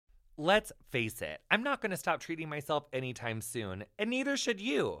Let's face it, I'm not going to stop treating myself anytime soon, and neither should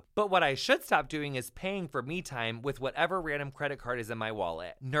you. But what I should stop doing is paying for me time with whatever random credit card is in my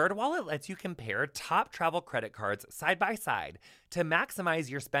wallet. NerdWallet lets you compare top travel credit cards side by side to maximize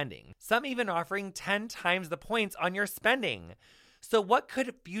your spending. Some even offering 10 times the points on your spending. So what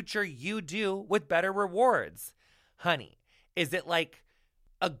could future you do with better rewards? Honey, is it like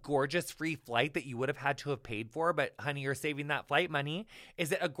a gorgeous free flight that you would have had to have paid for, but honey, you're saving that flight money?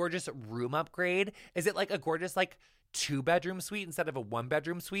 Is it a gorgeous room upgrade? Is it like a gorgeous 2-bedroom suite instead of a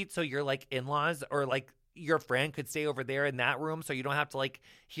 1-bedroom suite? So your in-laws or your friend could stay over there in that room so you don't have to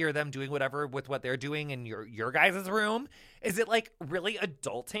hear them doing whatever with what they're doing in your guys' room? Is it really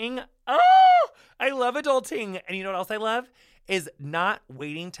adulting? Oh, I love adulting. And you know what else I love? Is not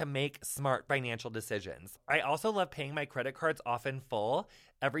waiting to make smart financial decisions. I also love paying my credit cards off in full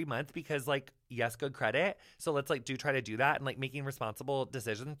every month because yes, good credit. So let's try to do that and making responsible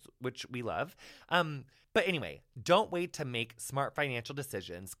decisions, which we love. But anyway, don't wait to make smart financial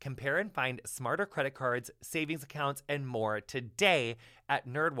decisions. Compare and find smarter credit cards, savings accounts, and more today at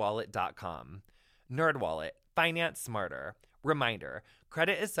nerdwallet.com. NerdWallet, finance smarter. Reminder,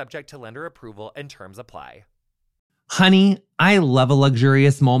 credit is subject to lender approval and terms apply. Honey, I love a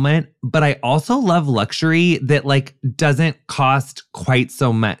luxurious moment, but I also love luxury that doesn't cost quite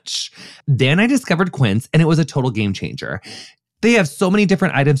so much. Then I discovered Quince and it was a total game changer. They have so many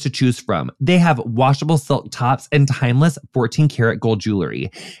different items to choose from. They have washable silk tops and timeless 14-karat gold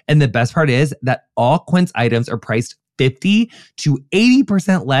jewelry. And the best part is that all Quince items are priced 50 to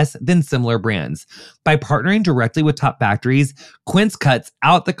 80% less than similar brands. By partnering directly with top factories, Quince cuts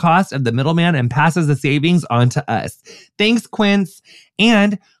out the cost of the middleman and passes the savings on to us. Thanks, Quince.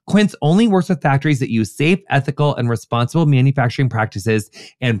 And Quince only works with factories that use safe, ethical, and responsible manufacturing practices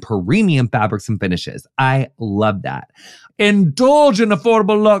and premium fabrics and finishes. I love that. Indulge in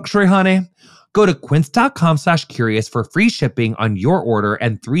affordable luxury, honey. Go to quince.com/curious for free shipping on your order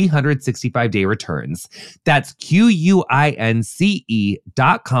and 365-day returns. That's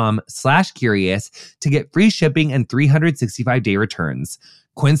QUINCE.com/curious to get free shipping and 365-day returns.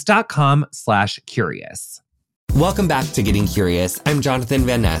 Quince.com/curious. Welcome back to Getting Curious. I'm Jonathan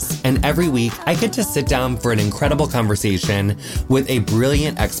Van Ness, and every week I get to sit down for an incredible conversation with a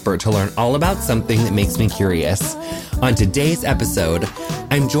brilliant expert to learn all about something that makes me curious. On today's episode,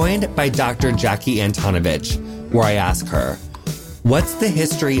 I'm joined by Dr. Jacki Antonovich, where I ask her, what's the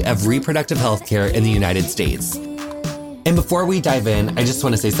history of reproductive health care in the United States? And before we dive in, I just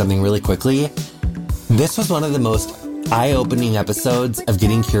want to say something really quickly. This was one of the most eye-opening episodes of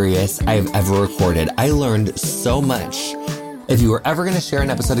Getting Curious I have ever recorded. I learned so much. If you were ever going to share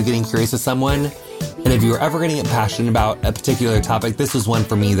an episode of Getting Curious with someone, and if you were ever going to get passionate about a particular topic, this was one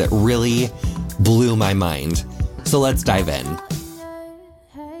for me that really blew my mind. So let's dive in.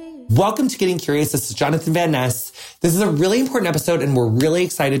 Welcome to Getting Curious. This is Jonathan Van Ness. This is a really important episode and we're really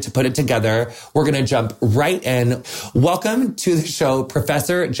excited to put it together. We're going to jump right in. Welcome to the show,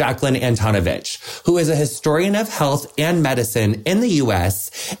 Professor Jacki Antonovich, who is a historian of health and medicine in the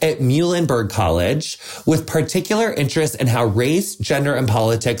U.S. at Muhlenberg College, with particular interest in how race, gender, and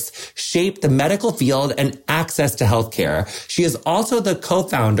politics shape the medical field and access to healthcare. She is also the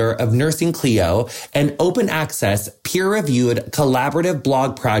co-founder of Nursing Clio, an open access, peer-reviewed, collaborative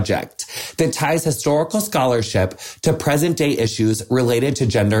blog project that ties historical scholarship to present day issues related to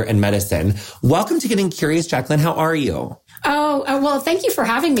gender and medicine. Welcome to Getting Curious, Jacki. How are you? Oh, well, thank you for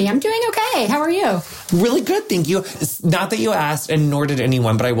having me. I'm doing okay. How are you? Really good, thank you. Not that you asked, and nor did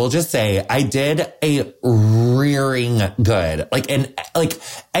anyone, but I will just say I did a rearing good,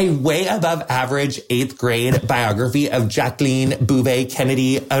 a way above average 8th grade biography of Jacqueline Bouvet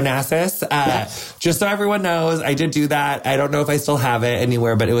Kennedy Onassis. Just so everyone knows, I did do that. I don't know if I still have it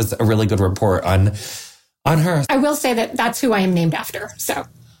anywhere, but it was a really good report on her. I will say that that's who I am named after, so...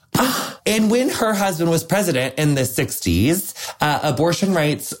 And when her husband was president in the 60s, abortion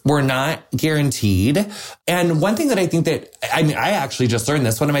rights were not guaranteed. And one thing that I actually just learned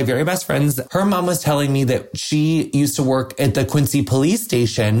this. One of my very best friends, her mom was telling me that she used to work at the Quincy police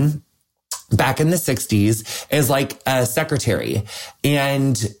station back in the 60s as a secretary.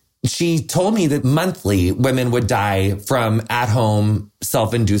 And she told me that monthly women would die from at-home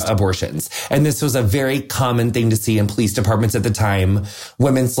self-induced abortions. And this was a very common thing to see in police departments at the time.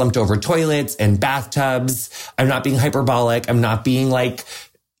 Women slumped over toilets and bathtubs. I'm not being hyperbolic. I'm not being that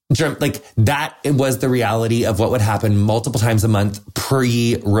was the reality of what would happen multiple times a month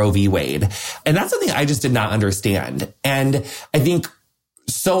pre-Roe v. Wade. And that's something I just did not understand. And I think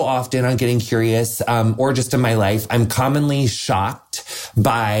so often on Getting Curious, or just in my life, I'm commonly shocked shocked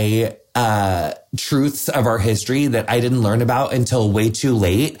by truths of our history that I didn't learn about until way too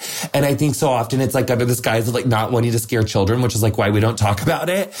late. And I think so often it's like under the guise of like not wanting to scare children, which is like why we don't talk about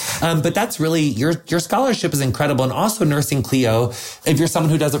it. But that's really, your scholarship is incredible. And also Nursing Cleo, if you're someone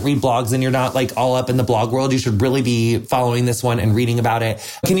who doesn't read blogs and you're not like all up in the blog world, you should really be following this one and reading about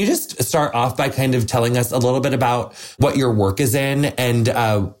it. Can you just start off by kind of telling us a little bit about what your work is in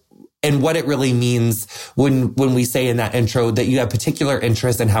and what it really means when we say in that intro that you have particular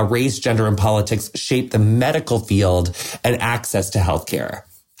interest in how race, gender, and politics shape the medical field and access to healthcare?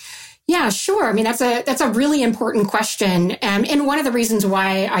 Yeah, sure. I mean, that's a really important question. And one of the reasons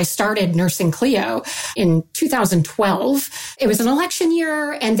why I started Nursing Cleo in 2012, it was an election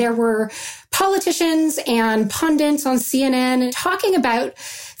year and there were politicians and pundits on CNN talking about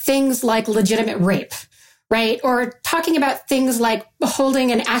things like legitimate rape. Right? Or talking about things like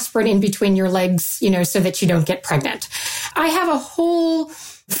holding an aspirin in between your legs, so that you don't get pregnant. I have a whole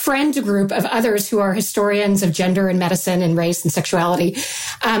friend group of others who are historians of gender and medicine and race and sexuality.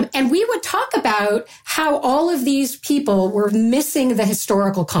 And we would talk about how all of these people were missing the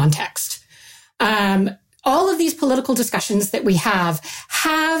historical context. All of these political discussions that we have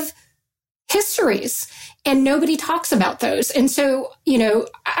histories. And nobody talks about those. And so,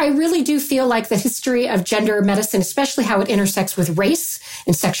 I really do feel like the history of gender medicine, especially how it intersects with race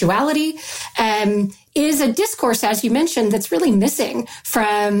and sexuality, is a discourse, as you mentioned, that's really missing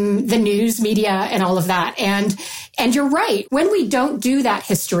from the news media and all of that. And you're right. When we don't do that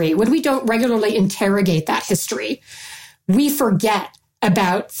history, when we don't regularly interrogate that history, we forget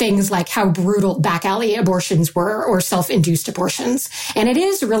about things like how brutal back alley abortions were or self-induced abortions. And it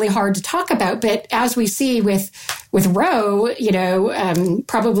is really hard to talk about. But as we see with Roe,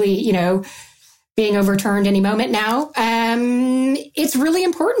 probably, being overturned any moment now, it's really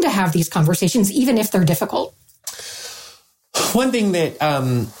important to have these conversations, even if they're difficult. One thing that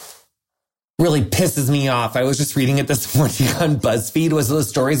really pisses me off, I was just reading it this morning on BuzzFeed, was those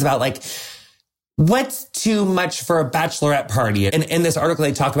stories about like, what's too much for a bachelorette party? And in this article,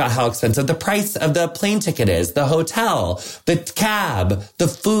 they talk about how expensive the price of the plane ticket is, the hotel, the cab, the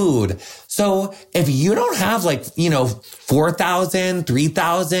food. So if you don't have like, $4,000,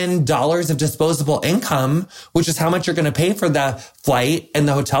 $3,000 of disposable income, which is how much you're going to pay for the flight and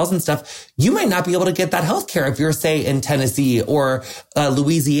the hotels and stuff, you might not be able to get that healthcare if you're, say, in Tennessee or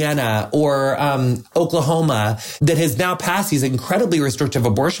Louisiana or Oklahoma that has now passed these incredibly restrictive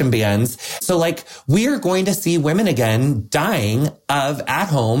abortion bans. So like we're going to see women again dying of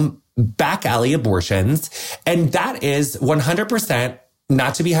at-home back alley abortions. And that is 100%,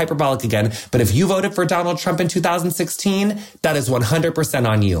 not to be hyperbolic again, but if you voted for Donald Trump in 2016, that is 100%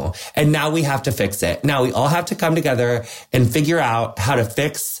 on you. And now we have to fix it. Now we all have to come together and figure out how to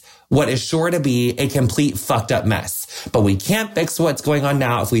fix what is sure to be a complete fucked up mess. But we can't fix what's going on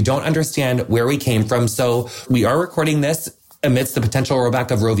now if we don't understand where we came from. So we are recording this amidst the potential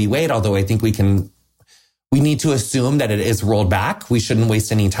rollback of Roe v. Wade, although I think we need to assume that it is rolled back. We shouldn't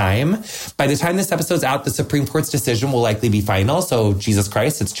waste any time. By the time this episode's out, the Supreme Court's decision will likely be final. So Jesus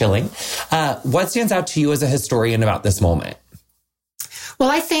Christ, it's chilling. What stands out to you as a historian about this moment? Well,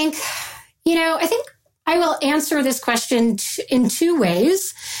 I think I will answer this question in two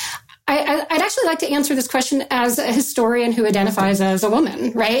ways. I'd actually like to answer this question as a historian who identifies as a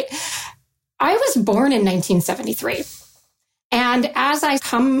woman, right? I was born in 1973. And as I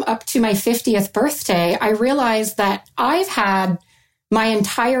come up to my 50th birthday, I realized that I've had my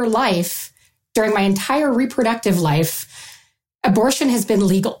entire life, during my entire reproductive life, abortion has been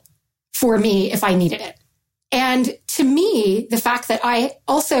legal for me if I needed it. And to me, the fact that I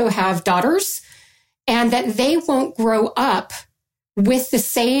also have daughters and that they won't grow up with the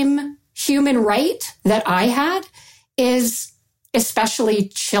same human right that I had is especially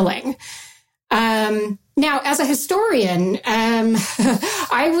chilling. Now, as a historian,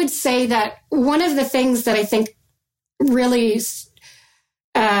 I would say that one of the things that I think really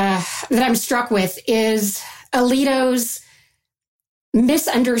that I'm struck with is Alito's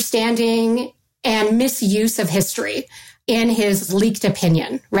misunderstanding and misuse of history in his leaked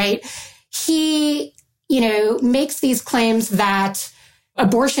opinion, right? He, makes these claims that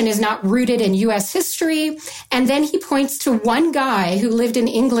abortion is not rooted in U.S. history. And then he points to one guy who lived in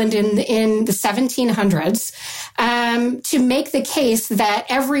England in the 1700s to make the case that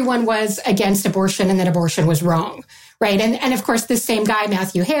everyone was against abortion and that abortion was wrong, right? And of course, this same guy,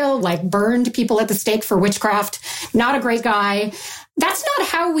 Matthew Hale, burned people at the stake for witchcraft. Not a great guy. That's not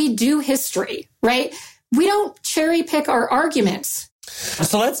how we do history, right? We don't cherry pick our arguments.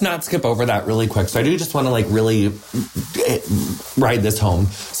 So let's not skip over that really quick. So I do just want to really ride this home.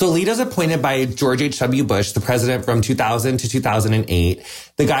 So Alito's appointed by George H.W. Bush, the president from 2000 to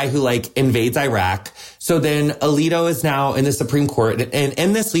 2008, the guy who invades Iraq. So then Alito is now in the Supreme Court. And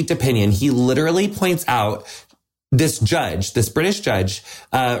in this leaked opinion, he literally points out this judge, this British judge,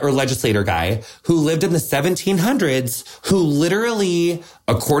 or legislator guy who lived in the 1700s, who literally,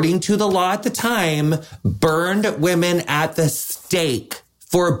 according to the law at the time, burned women at the stake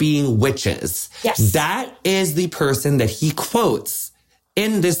for being witches. Yes. That is the person that he quotes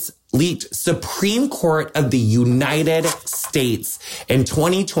in this leaked Supreme Court of the United States in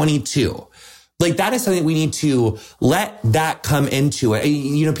 2022. That is something we need to let that come into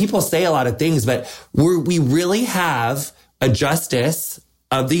it. People say a lot of things, but we really have a justice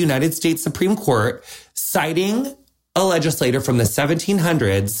of the United States Supreme Court citing a legislator from the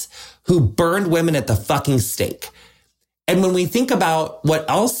 1700s who burned women at the fucking stake. And when we think about what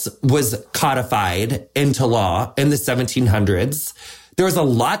else was codified into law in the 1700s, there was a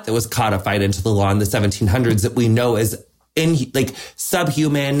lot that was codified into the law in the 1700s that we know is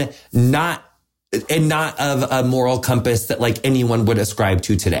subhuman, not of a moral compass that anyone would ascribe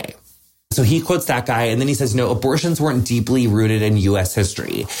to today. So he quotes that guy, and then he says, abortions weren't deeply rooted in U.S.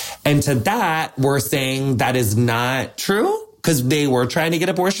 history. And to that, we're saying that is not true because they were trying to get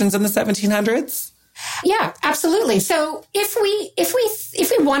abortions in the 1700s. Yeah, absolutely. So if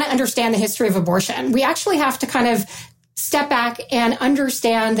we want to understand the history of abortion, we actually have to kind of step back and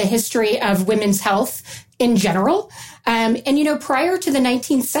understand the history of women's health in general. Prior to the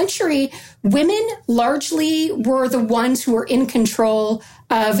 19th century, women largely were the ones who were in control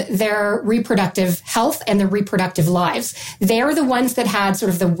of their reproductive health and their reproductive lives. They're the ones that had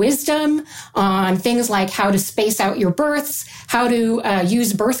sort of the wisdom on things like how to space out your births, how to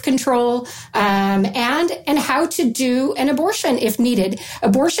use birth control, and how to do an abortion if needed.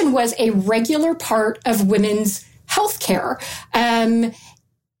 Abortion was a regular part of women's healthcare.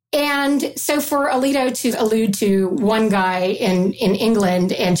 And so for Alito to allude to one guy in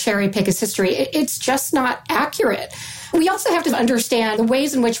England and cherry pick his history, it's just not accurate. We also have to understand the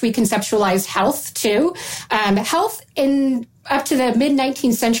ways in which we conceptualize health, too. Health up to the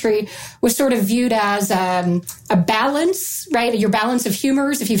mid-19th century was sort of viewed as a balance, right? Your balance of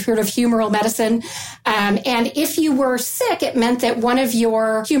humors, if you've heard of humoral medicine. And if you were sick, it meant that one of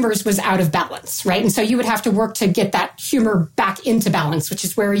your humors was out of balance, right? And so you would have to work to get that humor back into balance, which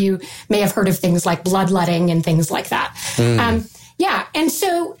is where you may have heard of things like bloodletting and things like that. And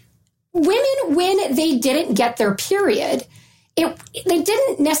so women, when they didn't get their period, they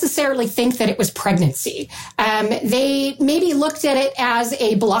didn't necessarily think that it was pregnancy. They maybe looked at it as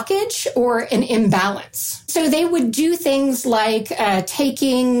a blockage or an imbalance. So they would do things like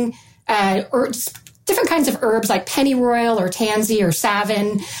taking different kinds of herbs like pennyroyal or tansy or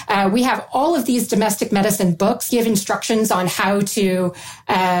savin. We have all of these domestic medicine books give instructions on how to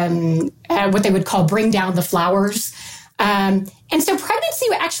what they would call bring down the flowers. And so pregnancy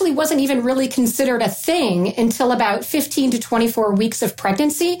actually wasn't even really considered a thing until about 15 to 24 weeks of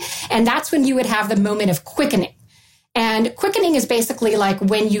pregnancy. And that's when you would have the moment of quickening. And quickening is basically like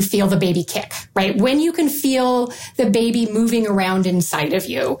when you feel the baby kick, right? When you can feel the baby moving around inside of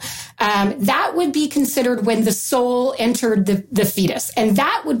you. That would be considered when the soul entered the fetus. And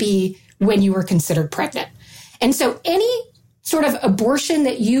that would be when you were considered pregnant. And so any sort of abortion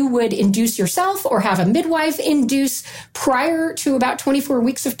that you would induce yourself or have a midwife induce prior to about 24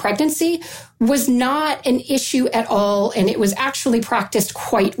 weeks of pregnancy was not an issue at all. And it was actually practiced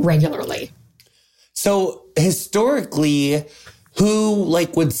quite regularly. So historically, who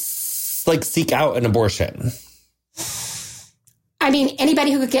would seek out an abortion? I mean,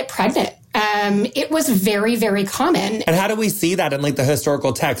 anybody who could get pregnant. It was very, very common. And how do we see that in the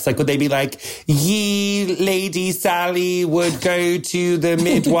historical text? Would they be ye Lady Sally would go to the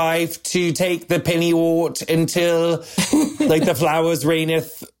midwife to take the pennywort until the flowers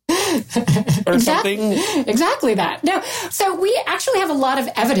reigneth or something? Exactly that. No. So we actually have a lot of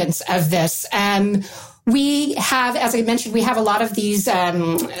evidence of this. We have, as I mentioned, we have a lot of these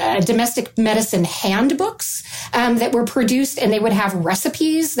domestic medicine handbooks that were produced, and they would have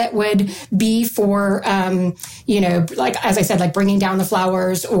recipes that would be for, as I said, bringing down the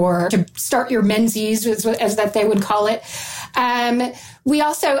flowers or to start your menses, as that they would call it. We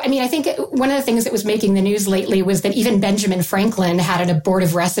also, I think one of the things that was making the news lately was that even Benjamin Franklin had an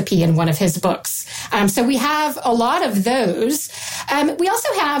abortive recipe in one of his books. So we have a lot of those. We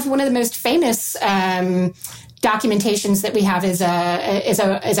also have one of the most famous documentations that we have is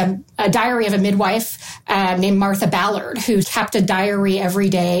a diary of a midwife named Martha Ballard, who kept a diary every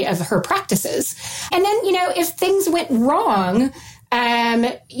day of her practices. And then, if things went wrong,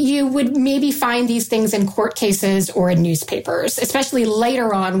 you would maybe find these things in court cases or in newspapers, especially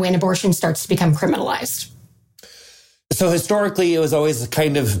later on when abortion starts to become criminalized. So historically, it was always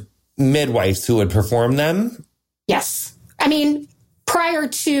kind of midwives who would perform them? Yes. I mean, prior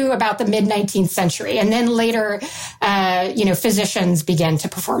to about the mid-19th century. And then later, physicians began to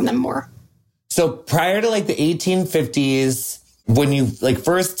perform them more. So prior to like the 1850s, when you like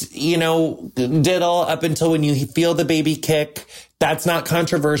first, diddle up until when you feel the baby kick, that's not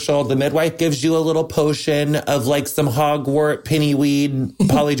controversial. The midwife gives you a little potion of like some hogwort, pennyweed,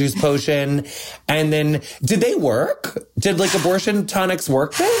 polyjuice potion. And then did they work? Did like abortion tonics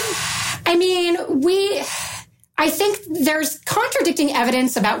work then? I mean, I think there's contradicting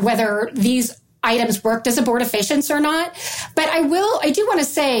evidence about whether these items worked as abortifacients or not. But I do want to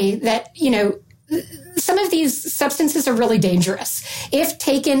say that, some of these substances are really dangerous if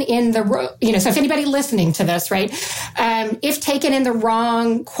taken in so if anybody listening to this, right, if taken in the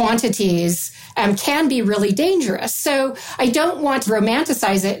wrong quantities, can be really dangerous. So I don't want to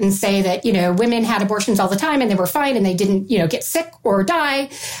romanticize it and say that, women had abortions all the time and they were fine and they didn't, get sick or die,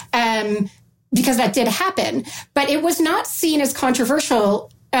 because that did happen, but it was not seen as controversial.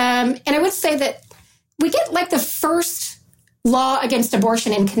 And I would say that we get like the first law against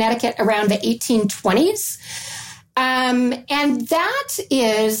abortion in Connecticut around the 1820s. And that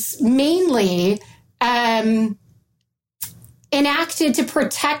is mainly enacted to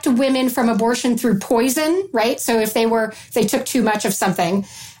protect women from abortion through poison, right? So if they took too much of something.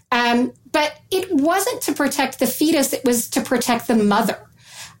 But it wasn't to protect the fetus, it was to protect the mother.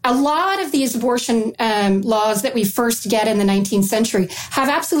 A lot of these abortion laws that we first get in the 19th century have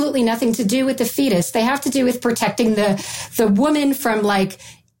absolutely nothing to do with the fetus. They have to do with protecting the woman from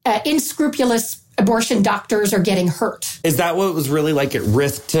unscrupulous abortion doctors or getting hurt. Is that what was really like at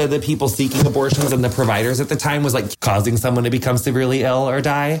risk to the people seeking abortions and the providers at the time, was like causing someone to become severely ill or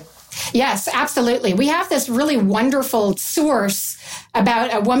die? Yes, absolutely. We have this really wonderful source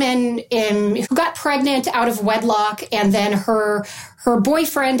about a woman who got pregnant out of wedlock, and then her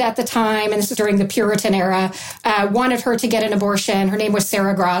boyfriend at the time, and this is during the Puritan era, wanted her to get an abortion. Her name was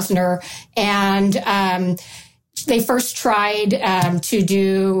Sarah Grosvenor, and they first tried to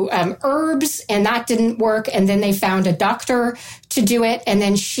do herbs, and that didn't work. And then they found a doctor to do it, and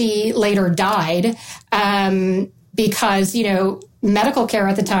then she later died because, medical care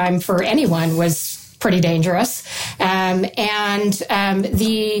at the time for anyone was pretty dangerous. The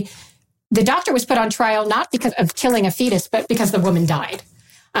doctor was put on trial not because of killing a fetus, but because the woman died.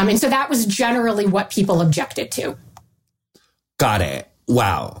 And so that was generally what people objected to. Got it.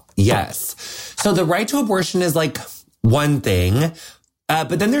 Wow. Yes. So the right to abortion is like one thing.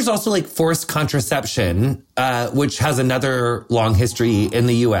 But then there's also like forced contraception, which has another long history in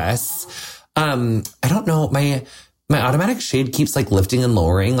the U.S. I don't know. My automatic shade keeps like lifting and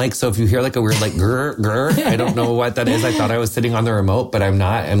lowering. Like, so if you hear like a weird like grr, grr, I don't know what that is. I thought I was sitting on the remote, but I'm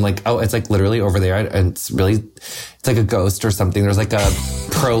not. I'm like, oh, it's like literally over there. And it's like a ghost or something. There's like a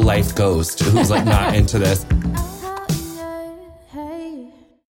pro-life ghost who's like not into this.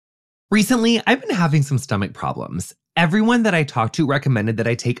 Recently, I've been having some stomach problems. Everyone that I talked to recommended that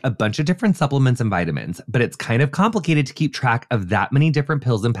I take a bunch of different supplements and vitamins, but it's kind of complicated to keep track of that many different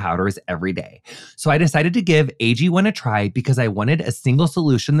pills and powders every day. So I decided to give AG1 a try because I wanted a single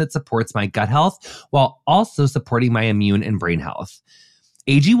solution that supports my gut health while also supporting my immune and brain health.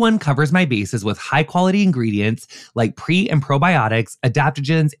 AG1 covers my bases with high-quality ingredients like pre- and probiotics,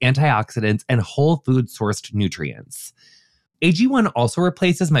 adaptogens, antioxidants, and whole food-sourced nutrients. AG1 also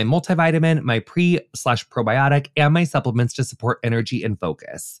replaces my multivitamin, my pre/probiotic, and my supplements to support energy and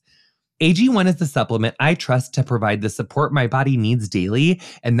focus. AG1 is the supplement I trust to provide the support my body needs daily,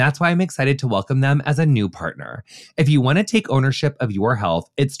 and that's why I'm excited to welcome them as a new partner. If you want to take ownership of your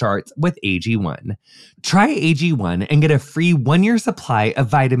health, it starts with AG1. Try AG1 and get a free 1-year supply of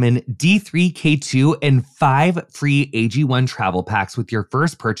vitamin D3K2 and 5 free AG1 travel packs with your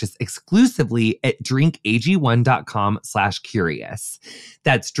first purchase exclusively at drinkag1.com/curious.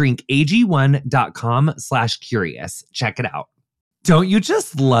 That's drinkag1.com/curious. Check it out. Don't you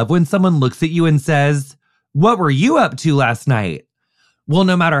just love when someone looks at you and says, "What were you up to last night?" Well,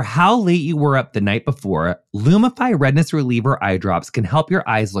 no matter how late you were up the night before, Lumify Redness Reliever Eye Drops can help your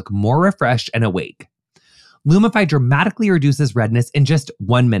eyes look more refreshed and awake. Lumify dramatically reduces redness in just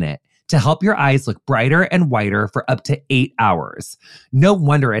 1 minute to help your eyes look brighter and whiter for up to 8 hours. No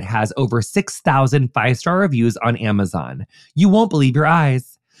wonder it has over 6,000 5-star reviews on Amazon. You won't believe your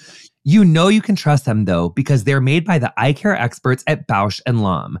eyes. You know you can trust them, though, because they're made by the eye care experts at Bausch &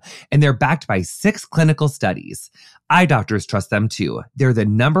 Lomb, and they're backed by 6 clinical studies. Eye doctors trust them, too. They're the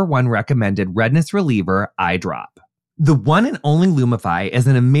 #1 recommended redness reliever eye drop. The one and only Lumify is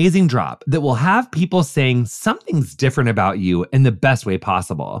an amazing drop that will have people saying something's different about you in the best way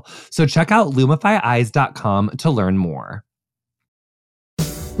possible. So check out LumifyEyes.com to learn more.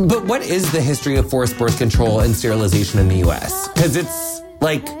 But what is the history of forced birth control and sterilization in the U.S.? Because it's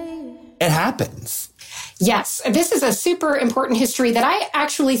like, it happens. Yes, this is a super important history that I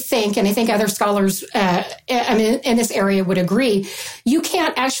actually think, and I think other scholars in this area would agree, you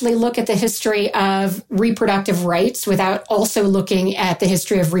can't actually look at the history of reproductive rights without also looking at the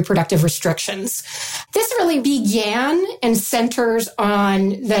history of reproductive restrictions. This really began and centers on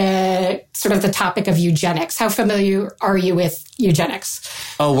the sort of the topic of eugenics. How familiar are you with eugenics?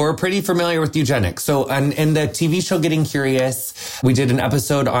 Oh, we're pretty familiar with eugenics. So in the TV show Getting Curious, we did an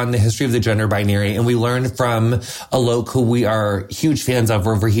episode on the history of the gender binary, and we learned from Alok, who we are huge fans of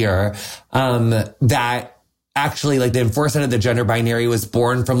over here, that actually like the enforcement of the gender binary was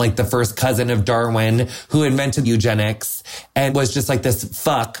born from like the first cousin of Darwin, who invented eugenics and was just like this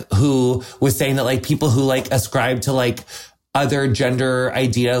fuck who was saying that like people who like ascribe to like other gender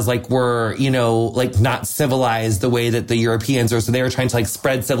ideas like were, you know, like not civilized the way that the Europeans are. So they were trying to like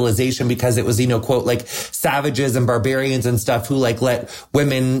spread civilization because it was, you know, quote, like savages and barbarians and stuff who like let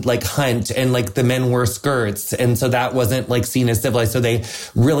women like hunt and like the men wore skirts. And so that wasn't like seen as civilized. So they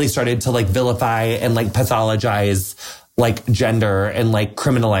really started to like vilify and like pathologize like gender and like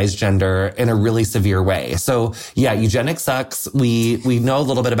criminalize gender in a really severe way. So yeah, eugenics sucks. We know a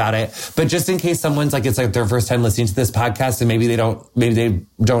little bit about it, but just in case someone's like, it's like their first time listening to this podcast and maybe they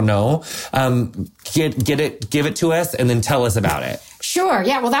don't know, give it to us and then tell us about it. Sure.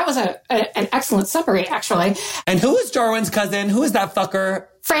 Yeah. Well, that was an excellent summary, actually. And who is Darwin's cousin? Who is that fucker?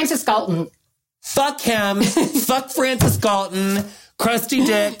 Francis Galton. Fuck him. Fuck Francis Galton. Crusty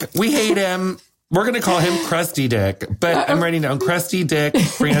dick. We hate him. We're going to call him Crusty Dick, but I'm writing down Crusty Dick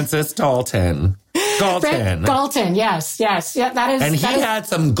Francis Galton. Galton, yes. Yeah, that is. And he had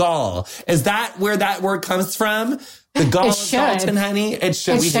some gall. Is that where that word comes from? The gall of Galton, honey? It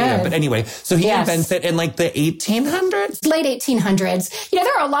should. We hate him. But anyway, so he invents it in like the 1800s? Late 1800s. You know,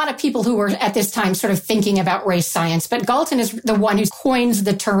 there are a lot of people who were at this time sort of thinking about race science, but Galton is the one who coins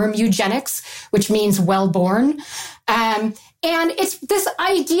the term eugenics, which means well-born. And it's this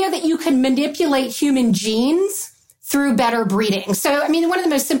idea that you can manipulate human genes through better breeding. So, I mean, one of the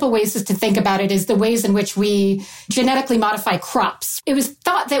most simple ways is to think about it is the ways in which we genetically modify crops. It was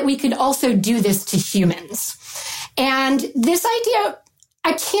thought that we could also do this to humans. And this idea,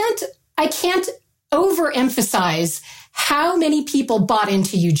 I can't overemphasize how many people bought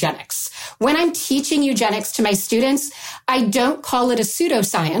into eugenics. When I'm teaching eugenics to my students, I don't call it a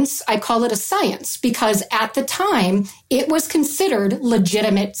pseudoscience. I call it a science because at the time, it was considered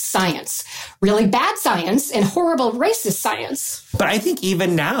legitimate science. Really bad science and horrible racist science. But I think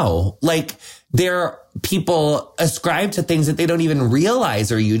even now, like, there people ascribe to things that they don't even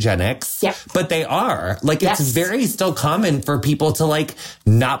realize are eugenics, but they are. Like, it's very still common for people to, like,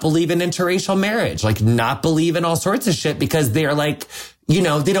 not believe in interracial marriage, like, not believe in all sorts of shit because they're, like, you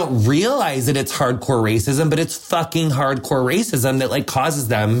know, they don't realize that it's hardcore racism, but it's fucking hardcore racism that, like, causes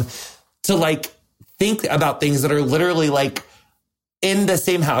them to, like, think about things that are literally, like, in the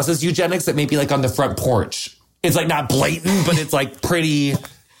same house as eugenics that may be, like, on the front porch. It's, like, not blatant, but it's, like, pretty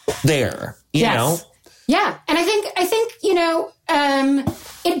there, you know? Yeah. And I think, you know,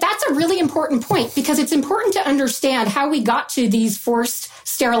 that's a really important point because it's important to understand how we got to these forced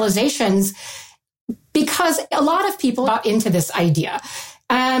sterilizations because a lot of people bought into this idea.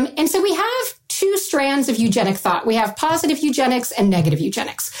 And so we have two strands of eugenic thought. We have positive eugenics and negative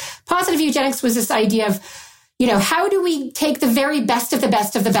eugenics. Positive eugenics was this idea of, you know, how do we take the very best of the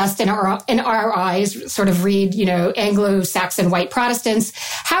best of the best in our eyes, sort of read, you know, Anglo-Saxon white Protestants.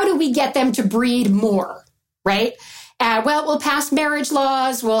 How do we get them to breed more, right? Well, we'll pass marriage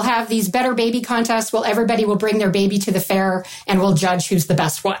laws. We'll have these better baby contests. Well, everybody will bring their baby to the fair and we'll judge who's the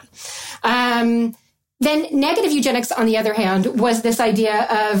best one. Then negative eugenics, on the other hand, was this idea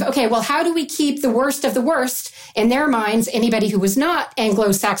of, okay, well, how do we keep the worst of the worst in their minds, anybody who was not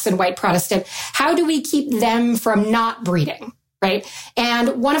Anglo-Saxon white Protestant, how do we keep them from not breeding, right?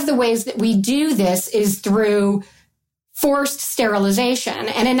 And one of the ways that we do this is through forced sterilization.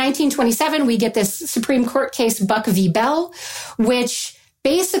 And in 1927, we get this Supreme Court case, Buck v. Bell, which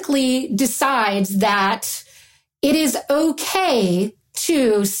basically decides that it is okay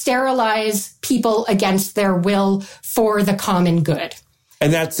to sterilize people against their will for the common good.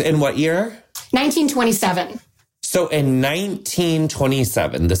 And that's in what year? 1927. So in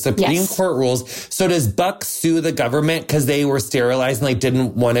 1927, the Supreme Court rules. So does Buck sue the government because they were sterilized and like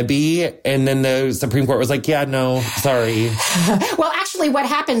didn't want to be? And then the Supreme Court was like, yeah, no, sorry. Well, actually what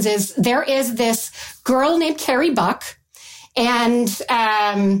happens is there is this girl named Carrie Buck, and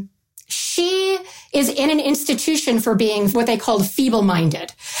she is in an institution for being what they called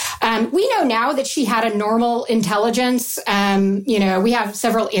feeble-minded. We know now that she had a normal intelligence. We have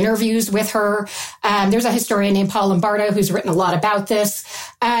several interviews with her. There's a historian named Paul Lombardo who's written a lot about this.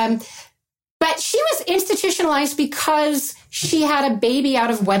 But she was institutionalized because she had a baby out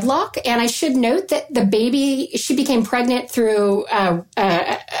of wedlock. And I should note that the baby, she became pregnant through a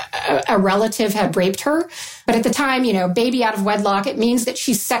relative had raped her. But at the time, baby out of wedlock, it means that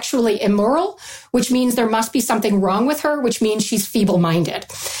she's sexually immoral, which means there must be something wrong with her, which means she's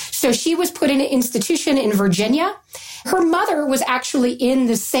feeble-minded. So she was put in an institution in Virginia. Her mother was actually in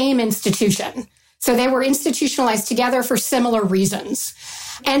the same institution. So they were institutionalized together for similar reasons.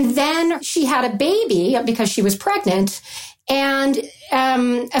 And then she had a baby because she was pregnant, and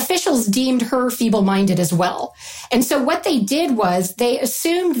officials deemed her feeble-minded as well. And so what they did was they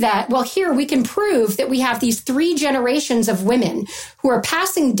assumed that, well, here we can prove that we have these 3 generations of women who are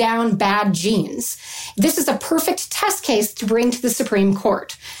passing down bad genes. This is a perfect test case to bring to the Supreme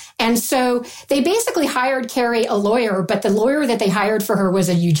Court. And so they basically hired Carrie a lawyer, but the lawyer that they hired for her was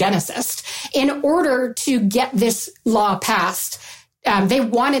a eugenicist in order to get this law passed. They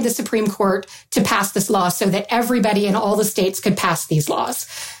wanted the Supreme Court to pass this law so that everybody in all the states could pass these laws.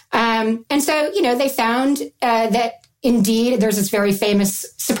 And so, they found that indeed there's this very famous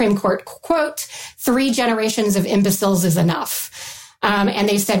Supreme Court quote, 3 generations of imbeciles is enough. And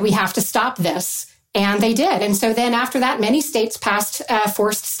they said, we have to stop this. And they did. And so then after that, many states passed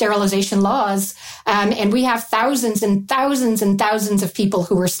forced sterilization laws. And we have thousands and thousands and thousands of people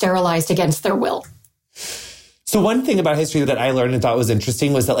who were sterilized against their will. So one thing about history that I learned and thought was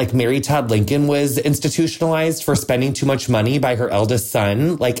interesting was that like Mary Todd Lincoln was institutionalized for spending too much money by her eldest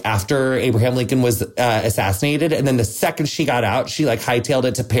son, like after Abraham Lincoln was assassinated. And then the second she got out, she like hightailed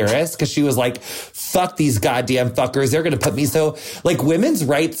it to Paris because she was like, fuck these goddamn fuckers. They're going to put me. So like women's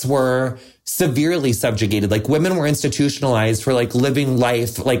rights were severely subjugated. Like women were institutionalized for like living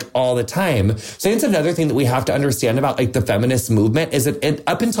life like all the time. So I think it's another thing that we have to understand about like the feminist movement is that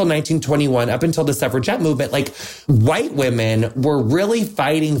up until 1921, up until the suffragette movement, like white women were really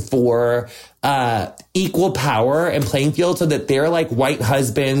fighting for equal power and playing field so that their like white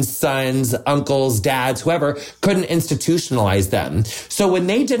husbands, sons, uncles, dads, whoever couldn't institutionalize them. So when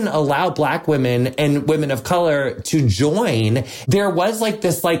they didn't allow Black women and women of color to join, there was like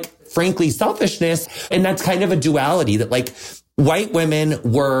this like frankly selfishness. And that's kind of a duality that like white women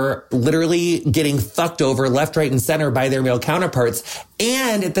were literally getting fucked over left, right, and center by their male counterparts.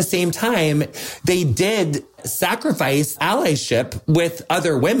 And at the same time, they did sacrifice allyship with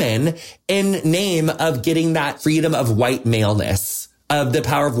other women in name of getting that freedom of white maleness, of the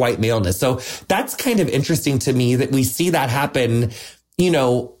power of white maleness. So that's kind of interesting to me that we see that happen,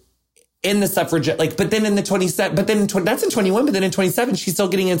 in the suffragette, like, but then in the 27, but then that's in 21, but then in 27, she's still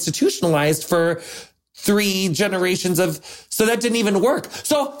getting institutionalized for 3 generations of, so that didn't even work.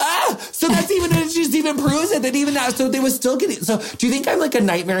 So that's even, it just even proves it that even now, so they was still getting, so do you think I'm like a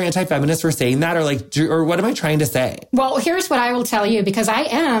nightmare anti-feminist for saying that? Or like, or what am I trying to say? Well, here's what I will tell you, because I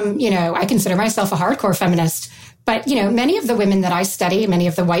am, I consider myself a hardcore feminist, but, many of the women that I study, many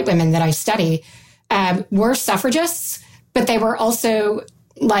of the white women that I study, were suffragists, but they were also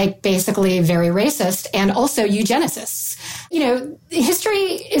like basically very racist and also eugenicists. History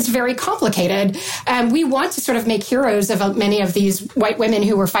is very complicated. We want to sort of make heroes of many of these white women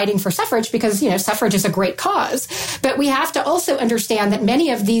who were fighting for suffrage because, suffrage is a great cause. But we have to also understand that many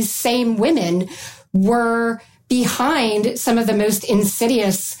of these same women were behind some of the most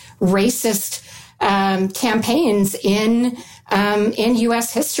insidious racist campaigns in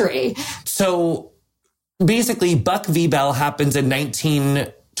U.S. history. So basically, Buck v. Bell happens in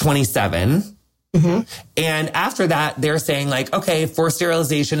 1927. Mm-hmm. And after that, they're saying like, okay, forced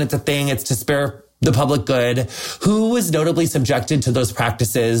sterilization, it's a thing. It's to spare the public good. Who was notably subjected to those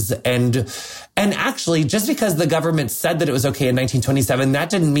practices? And actually, just because the government said that it was okay in 1927, that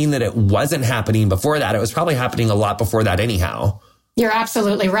didn't mean that it wasn't happening before that. It was probably happening a lot before that anyhow. You're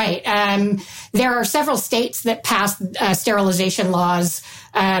absolutely right. There are several states that passed sterilization laws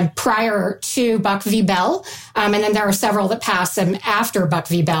prior to Buck v. Bell. And then there are several that passed them after Buck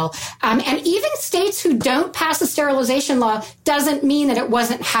v. Bell. And even states who don't pass a sterilization law doesn't mean that it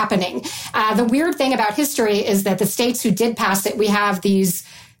wasn't happening. The weird thing about history is that the states who did pass it, we have these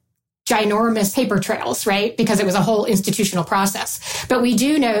ginormous paper trails, right? Because it was a whole institutional process. But we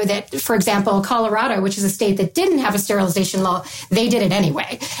do know that, for example, Colorado, which is a state that didn't have a sterilization law, they did it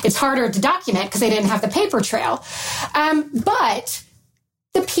anyway. It's harder to document because they didn't have the paper trail. But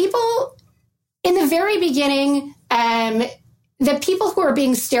the people in the very beginning, the people who are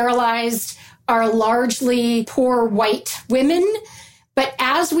being sterilized are largely poor white women. But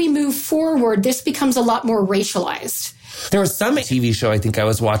as we move forward, this becomes a lot more racialized. There was some TV show I think I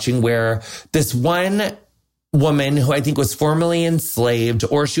was watching where this one woman who I think was formerly enslaved,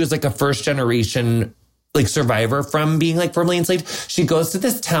 or she was like a first generation like survivor from being like formerly enslaved. She goes to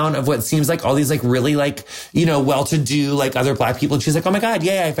this town of what seems like all these like really like, you know, well-to-do like other Black people. And she's like, oh my God,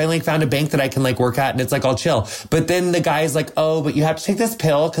 yeah, I finally like, found a bank that I can like work at and it's like all chill. But then the guy's like, oh, but you have to take this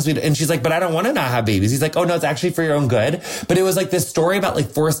pill and she's like, but I don't want to not have babies. He's like, oh no, it's actually for your own good. But it was like this story about like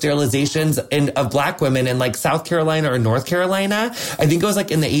forced sterilizations and of Black women in like South Carolina or North Carolina. I think it was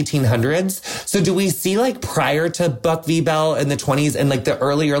like in the 1800s. So do we see like prior to Buck v. Bell in the 20s and like the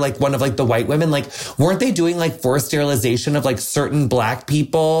earlier like one of like the white women, like weren't they doing like forced sterilization of like certain Black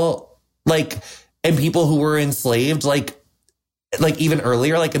people, like, and people who were enslaved, like even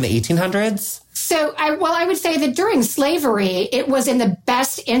earlier, like in the 1800s? So, I would say that during slavery, it was in the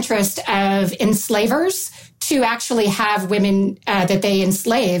best interest of enslavers to actually have women that they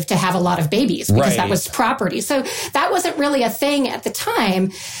enslaved to have a lot of babies because that was property. So that wasn't really a thing at the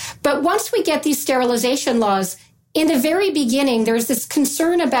time. But once we get these sterilization laws, in the very beginning, there's this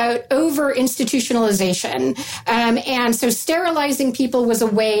concern about over-institutionalization. And so sterilizing people was a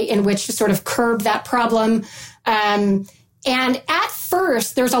way in which to sort of curb that problem. And at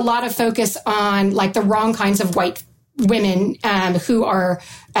first, there's a lot of focus on like the wrong kinds of white women who are,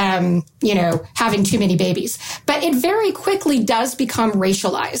 having too many babies. But it very quickly does become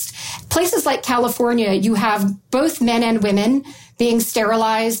racialized. Places like California, you have both men and women being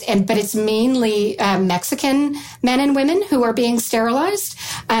sterilized, but it's mainly Mexican men and women who are being sterilized.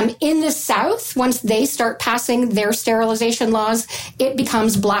 In the South, once they start passing their sterilization laws, it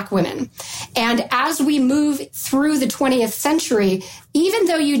becomes Black women. And as we move through the 20th century, even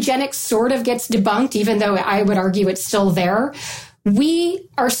though eugenics sort of gets debunked, even though I would argue it's still there, we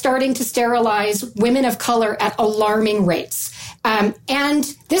are starting to sterilize women of color at alarming rates. And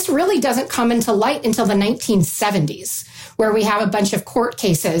this really doesn't come into light until the 1970s, where we have a bunch of court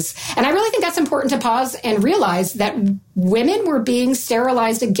cases. And I really think that's important to pause and realize that women were being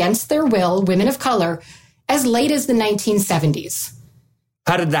sterilized against their will, women of color, as late as the 1970s.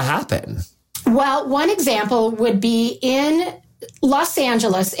 How did that happen? Well, one example would be in Los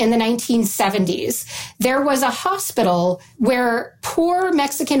Angeles in the 1970s. There was a hospital where poor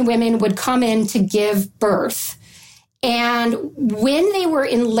Mexican women would come in to give birth. And when they were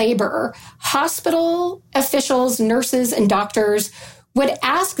in labor, hospital officials, nurses, and doctors would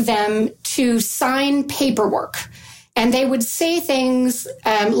ask them to sign paperwork. And they would say things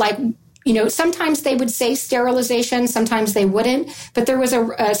like, sometimes they would say sterilization, sometimes they wouldn't. But there was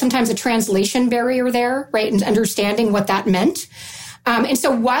sometimes a translation barrier there, right, and understanding what that meant. And so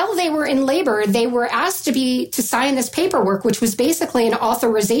while they were in labor, they were asked to sign this paperwork, which was basically an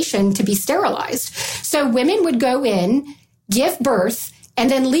authorization to be sterilized. So women would go in, give birth, and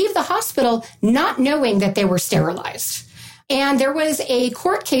then leave the hospital not knowing that they were sterilized. And there was a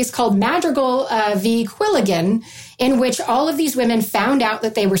court case called Madrigal v. Quilligan, in which all of these women found out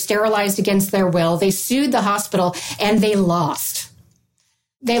that they were sterilized against their will. They sued the hospital, and they lost.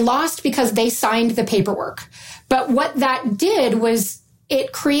 They lost because they signed the paperwork. But what that did was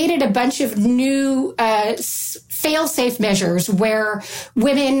it created a bunch of new fail-safe measures where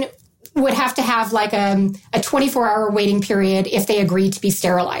women would have to have like a 24-hour waiting period if they agreed to be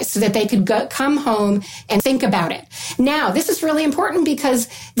sterilized so that they could come home and think about it. Now, this is really important because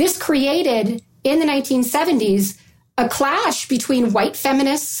this created, in the 1970s, a clash between white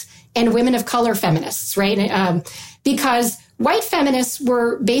feminists and women of color feminists, right? Because white feminists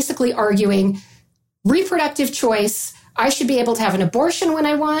were basically arguing reproductive choice. I should be able to have an abortion when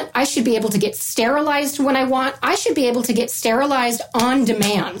I want. I should be able to get sterilized when I want. I should be able to get sterilized on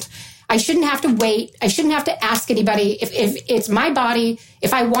demand. I shouldn't have to wait. I shouldn't have to ask anybody. If it's my body,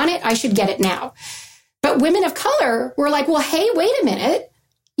 if I want it, I should get it now. But women of color were like, well, hey, wait a minute.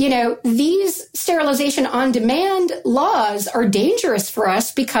 These sterilization on demand laws are dangerous for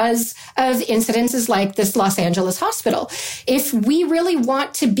us because of incidences like this Los Angeles hospital. If we really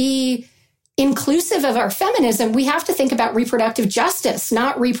want to be inclusive of our feminism, we have to think about reproductive justice,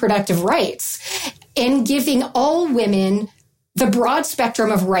 not reproductive rights, and giving all women the broad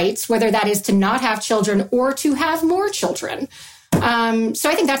spectrum of rights, whether that is to not have children or to have more children. So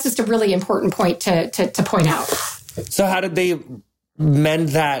I think that's just a really important point to point out. So how did they mend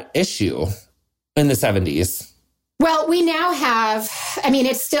that issue in the 70s? Well, we now have,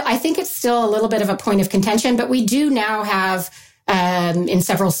 I think it's still a little bit of a point of contention, but we do now have in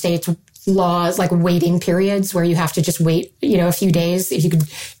several states laws like waiting periods where you have to just wait, a few days if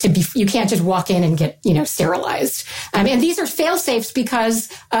you can't just walk in and get, sterilized. And these are fail safes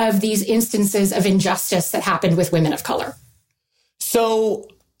because of these instances of injustice that happened with women of color. So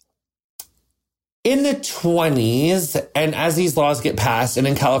in the 20s, and as these laws get passed, and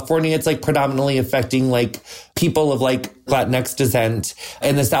in California, it's like predominantly affecting like people of like Latinx descent.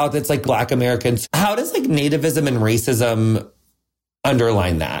 In the South, it's like Black Americans. How does like nativism and racism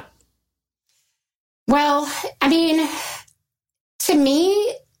underline that? Well, to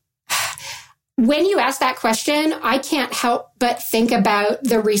me, when you ask that question, I can't help but think about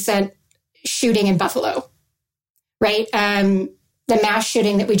the recent shooting in Buffalo, right? The mass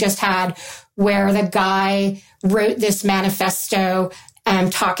shooting that we just had, where the guy wrote this manifesto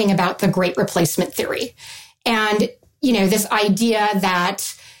talking about the Great Replacement theory. And, this idea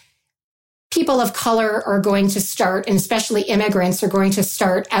that people of color are going to start, and especially immigrants, are going to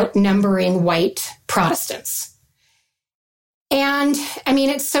start outnumbering white Protestants. And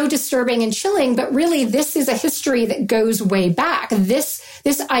it's so disturbing and chilling, but really this is a history that goes way back. This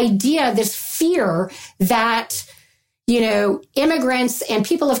idea, this fear that immigrants and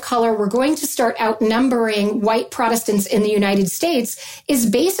people of color were going to start outnumbering white Protestants in the United States is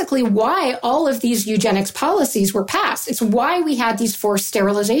basically why all of these eugenics policies were passed. It's why we had these forced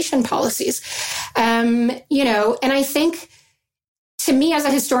sterilization policies. And I think, to me, as a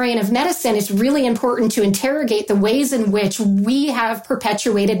historian of medicine, it's really important to interrogate the ways in which we have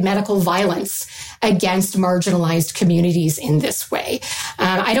perpetuated medical violence against marginalized communities in this way.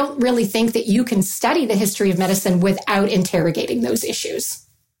 I don't really think that you can study the history of medicine without interrogating those issues.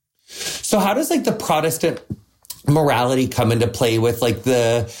 So how does like the Protestant morality come into play with like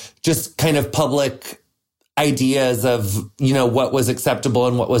the just kind of public ideas of, what was acceptable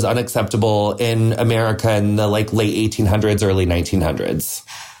and what was unacceptable in America in the like late 1800s, early 1900s?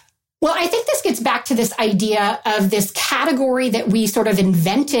 Well, I think this gets back to this idea of this category that we sort of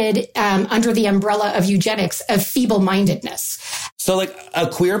invented under the umbrella of eugenics of feeble-mindedness. So like a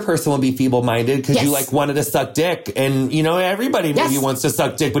queer person will be feeble-minded because yes. you like wanted to suck dick, and everybody maybe yes. wants to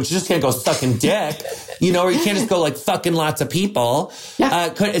suck dick, but you just can't go sucking dick, or you can't just go like fucking lots of people.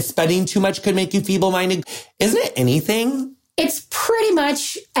 Yeah. Spending too much could make you feeble-minded. Isn't it anything? It's pretty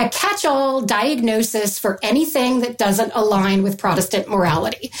much a catch-all diagnosis for anything that doesn't align with Protestant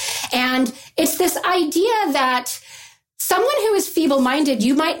morality. And it's this idea that someone who is feeble-minded,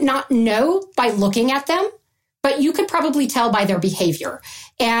 you might not know by looking at them, but you could probably tell by their behavior.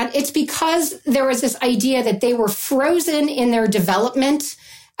 And it's because there was this idea that they were frozen in their development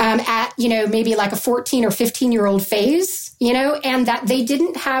at, maybe like a 14 or 15-year-old phase, and that they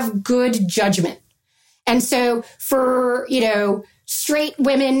didn't have good judgment. And so for, straight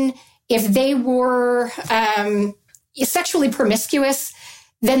women, if they were sexually promiscuous,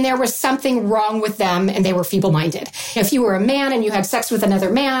 then there was something wrong with them and they were feeble-minded. If you were a man and you had sex with another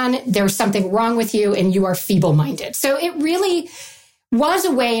man, there's something wrong with you and you are feeble-minded. So it really was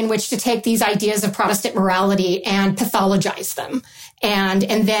a way in which to take these ideas of Protestant morality and pathologize them and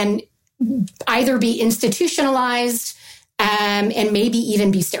then either be institutionalized and maybe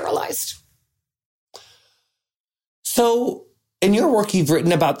even be sterilized. So in your work, you've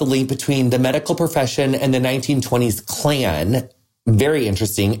written about the link between the medical profession and the 1920s Klan. Very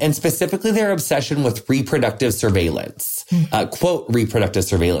interesting. And specifically their obsession with reproductive surveillance. Quote, reproductive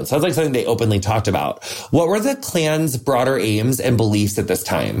surveillance. Sounds like something they openly talked about. What were the Klan's broader aims and beliefs at this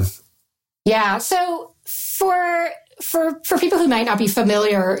time? Yeah. So for people who might not be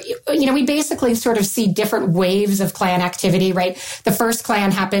familiar, we basically sort of see different waves of Klan activity, right? The first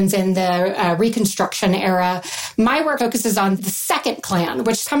Klan happens in the Reconstruction era. My work focuses on the second Klan,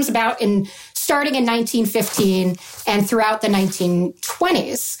 which comes about starting in 1915 and throughout the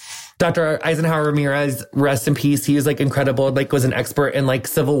 1920s. Dr. Eisenhower Ramirez, rest in peace. He was incredible, was an expert in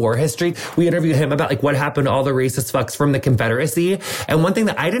Civil War history. We interviewed him about what happened to all the racist fucks from the Confederacy. And one thing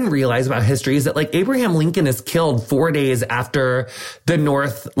that I didn't realize about history is that Abraham Lincoln is killed 4 days after the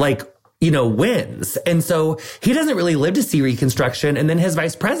North, wins. And so he doesn't really live to see Reconstruction. And then his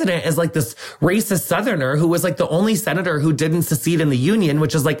vice president is this racist Southerner who was the only senator who didn't secede in the Union,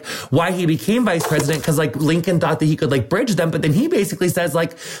 which is why he became vice president. Cause Lincoln thought that he could bridge them. But then he basically says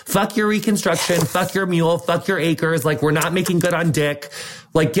fuck your Reconstruction, fuck your mule, fuck your acres. We're not making good on dick.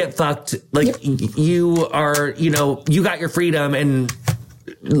 Get fucked. You are, you got your freedom and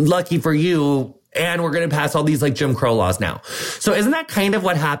lucky for you, and we're going to pass all these like Jim Crow laws now. So isn't that kind of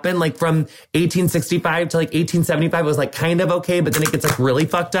what happened? Like from 1865 to like 1875 was like kind of okay, but then it gets like really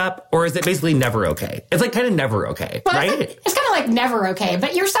fucked up? Or is it basically never okay? It's like kind of never okay, well, right? It's kind of like never okay,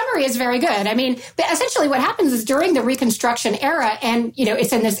 but your summary is very good. I mean, but essentially what happens is during the Reconstruction era, and, you know,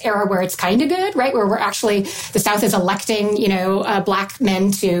 it's in this era where it's kind of good, right? Where we're actually, the South is electing, you know, black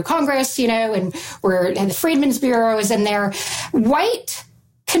men to Congress, you know, and the Freedmen's Bureau is in there. White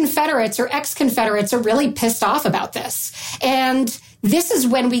Confederates or ex-Confederates are really pissed off about this. And this is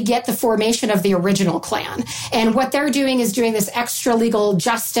when we get the formation of the original Klan. And what they're doing is doing this extra legal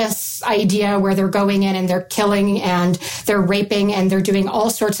justice idea where they're going in and they're killing and they're raping and they're doing all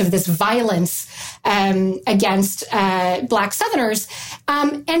sorts of this violence against Black Southerners.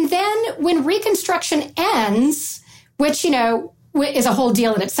 And then when Reconstruction ends, which, you know, is a whole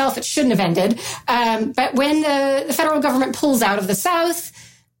deal in itself, it shouldn't have ended. But when the federal government pulls out of the South,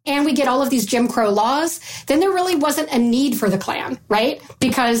 and we get all of these Jim Crow laws, then there really wasn't a need for the Klan, right?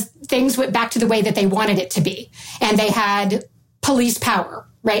 Because things went back to the way that they wanted it to be. And they had police power,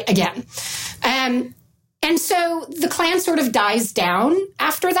 right, again. And so the Klan sort of dies down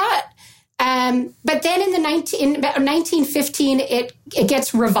after that. But then in about 1915, it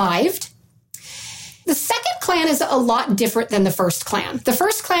gets revived. The second Klan is a lot different than the first Klan. The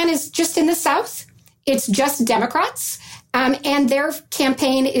first Klan is just in the South. It's just Democrats. And their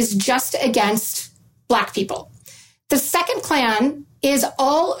campaign is just against Black people. The second Klan is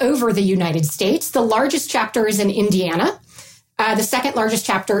all over the United States. The largest chapter is in Indiana. The second largest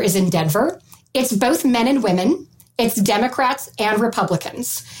chapter is in Denver. It's both men and women. It's Democrats and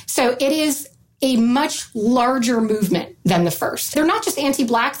Republicans. So it is a much larger movement than the first. They're not just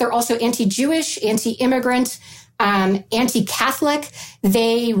anti-Black, they're also anti-Jewish, anti-immigrant, anti-Catholic.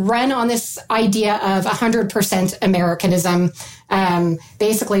 They run on this idea of 100% Americanism.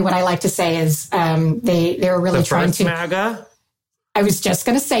 Basically, what I like to say is they were really trying to... MAGA? I was just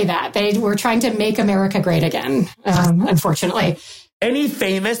going to say that. They were trying to make America great again, unfortunately. Any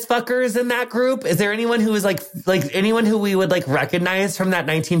famous fuckers in that group? Is there anyone who is like anyone who we would like recognize from that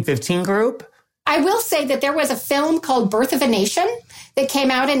 1915 group? I will say that there was a film called Birth of a Nation that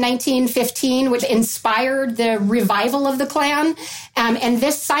came out in 1915, which inspired the revival of the Klan. And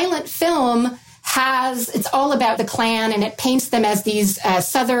this silent film it's all about the Klan, and it paints them as these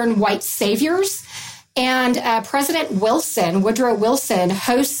Southern white saviors. And President Woodrow Wilson,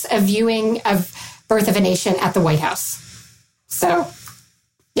 hosts a viewing of Birth of a Nation at the White House. So,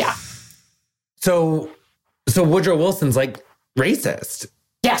 yeah. So Woodrow Wilson's like racist.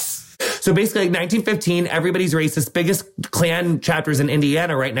 Yes. So basically, like 1915, everybody's racist. Biggest Klan chapters in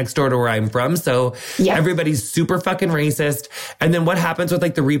Indiana, right next door to where I'm from. So Everybody's super fucking racist. And then what happens with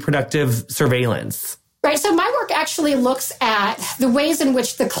like the reproductive surveillance? Right. So my work actually looks at the ways in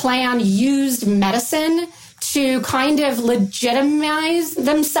which the Klan used medicine to kind of legitimize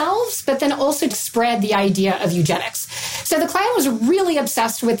themselves, but then also to spread the idea of eugenics. So the Klan was really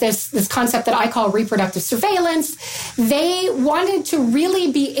obsessed with this concept that I call reproductive surveillance. They wanted to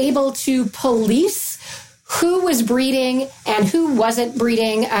really be able to police who was breeding and who wasn't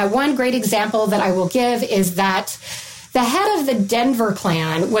breeding. One great example that I will give is that the head of the Denver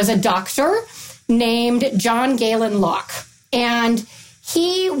Klan was a doctor named John Galen Locke. And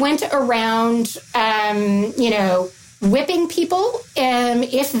he went around, whipping people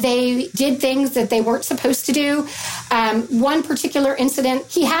if they did things that they weren't supposed to do. One particular incident,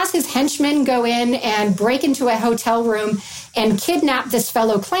 he has his henchmen go in and break into a hotel room and kidnap this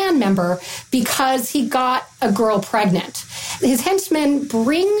fellow Klan member because he got a girl pregnant. His henchmen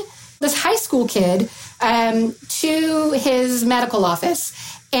bring this high school kid to his medical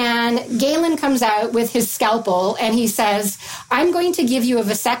office. And Galen comes out with his scalpel and he says, I'm going to give you a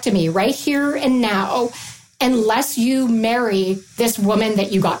vasectomy right here and now unless you marry this woman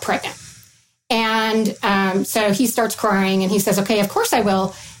that you got pregnant. And so he starts crying and he says, okay, of course I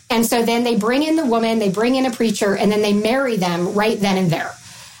will. And so then they bring in the woman, they bring in a preacher, and then they marry them right then and there.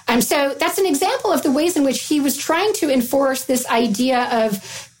 So that's an example of the ways in which he was trying to enforce this idea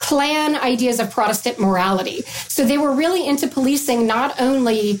of Klan ideas of Protestant morality. So they were really into policing not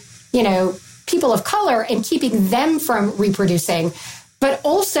only, people of color and keeping them from reproducing, but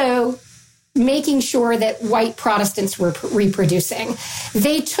also making sure that white Protestants were reproducing.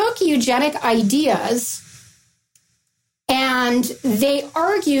 They took eugenic ideas and they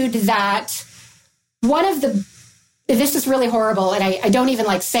argued that this is really horrible, and I don't even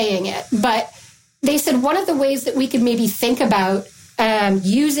like saying it, but they said one of the ways that we could maybe think about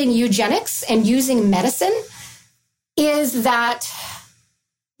using eugenics and using medicine is that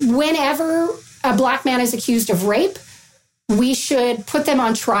whenever a Black man is accused of rape, we should put them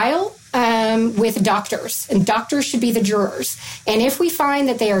on trial with doctors, and doctors should be the jurors. And if we find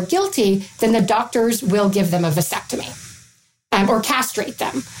that they are guilty, then the doctors will give them a vasectomy or castrate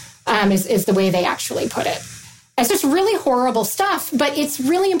them, is the way they actually put it. It's just really horrible stuff, but it's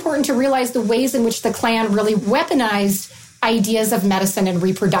really important to realize the ways in which the Klan really weaponized ideas of medicine and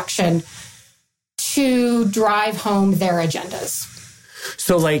reproduction to drive home their agendas.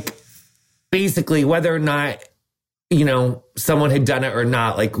 So, like, basically, whether or not, you know, someone had done it or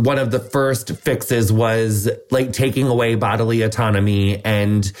not, like, one of the first fixes was, like, taking away bodily autonomy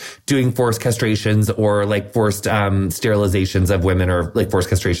and doing forced castrations or, like, forced sterilizations of women or, like, forced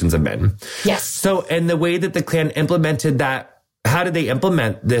castrations of men. Yes. So, and the way that the Klan implemented that, how did they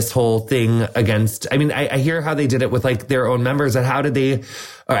implement this whole thing against, I mean, I hear how they did it with, like, their own members, and how did they,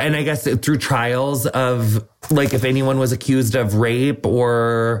 and I guess through trials of, like, if anyone was accused of rape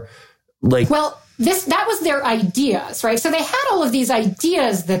or, like... Well, that was their ideas, right? So they had all of these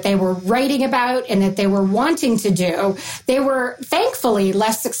ideas that they were writing about and that they were wanting to do. They were thankfully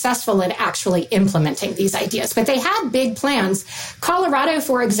less successful in actually implementing these ideas, but they had big plans. Colorado,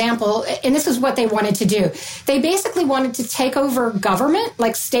 for example, and this is what they wanted to do. They basically wanted to take over government,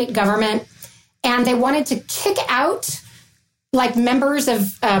 like state government, and they wanted to kick out like members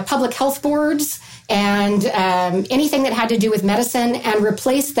of public health boards and anything that had to do with medicine, and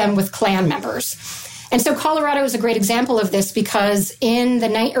replace them with Klan members. And so Colorado is a great example of this, because in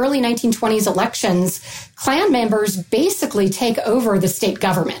the early 1920s elections, Klan members basically take over the state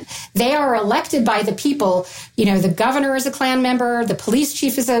government. They are elected by the people. You know, the governor is a Klan member, the police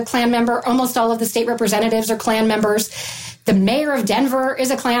chief is a Klan member, almost all of the state representatives are Klan members. The mayor of Denver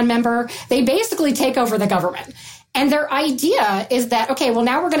is a Klan member. They basically take over the government. And their idea is that, okay, well,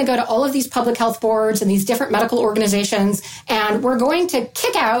 now we're going to go to all of these public health boards and these different medical organizations, and we're going to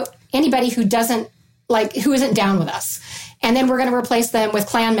kick out anybody who isn't down with us. And then we're going to replace them with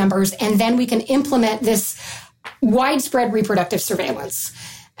Klan members, and then we can implement this widespread reproductive surveillance.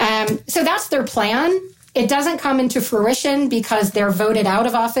 So that's their plan. It doesn't come into fruition because they're voted out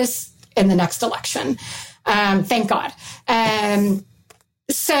of office in the next election. Thank God.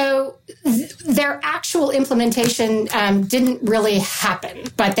 So their actual implementation didn't really happen,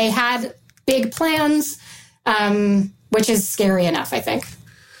 but they had big plans, which is scary enough, I think.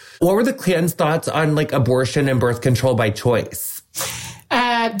 What were the Klan's thoughts on, like, abortion and birth control by choice?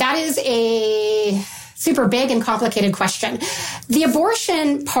 That is a super big and complicated question. The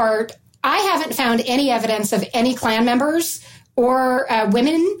abortion part, I haven't found any evidence of any Klan members or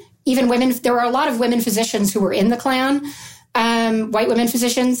women, even women. There were a lot of women physicians who were in the Klan. White women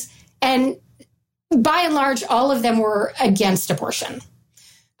physicians, and by and large, all of them were against abortion.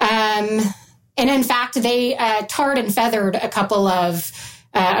 And in fact, they tarred and feathered a couple of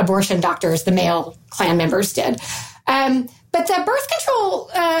abortion doctors, the male Klan members did. But the birth control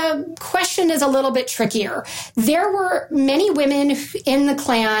question is a little bit trickier. There were many women in the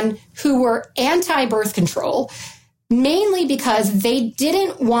Klan who were anti-birth control, mainly because they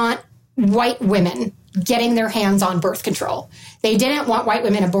didn't want white women getting their hands on birth control. They didn't want white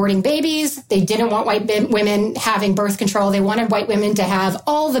women aborting babies. They didn't want white women having birth control. They wanted white women to have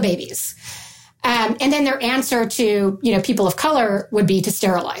all the babies. And then their answer to, people of color would be to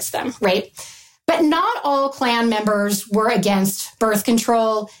sterilize them, right? But not all Klan members were against birth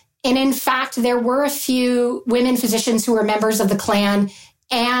control. And in fact, there were a few women physicians who were members of the Klan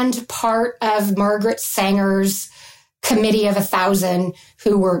and part of Margaret Sanger's Committee of 1,000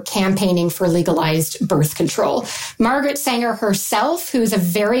 who were campaigning for legalized birth control. Margaret Sanger herself, who's a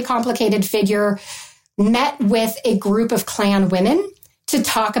very complicated figure, met with a group of Klan women to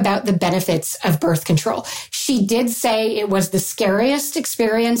talk about the benefits of birth control. She did say it was the scariest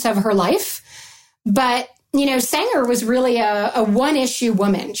experience of her life, but Sanger was really a one-issue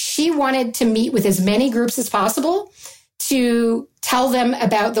woman. She wanted to meet with as many groups as possible to tell them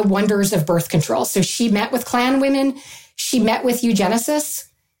about the wonders of birth control. So she met with Klan women. She met with eugenicists.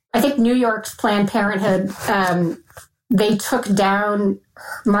 I think New York's Planned Parenthood, they took down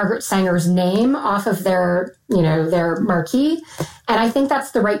Margaret Sanger's name off of their marquee. And I think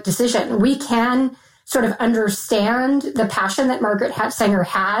that's the right decision. We can sort of understand the passion that Margaret Sanger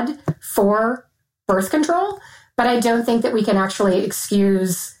had for birth control, but I don't think that we can actually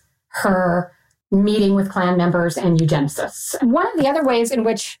excuse her meeting with Klan members and eugenicists. One of the other ways in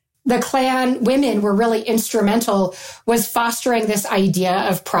which the Klan women were really instrumental was fostering this idea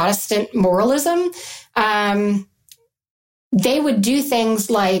of Protestant moralism. They would do things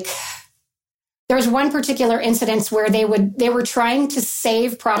like, there was one particular incident where they were trying to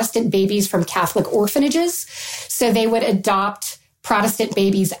save Protestant babies from Catholic orphanages. So they would adopt Protestant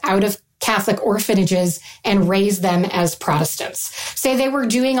babies out of Catholic orphanages and raise them as Protestants. So they were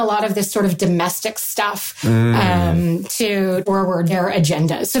doing a lot of this sort of domestic stuff to forward their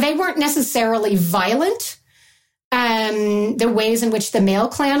agenda. So they weren't necessarily violent the ways in which the male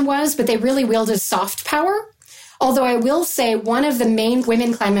clan was, but they really wielded soft power. Although I will say one of the main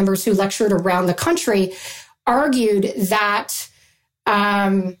women clan members who lectured around the country argued that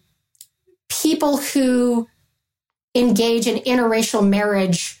people who engage in interracial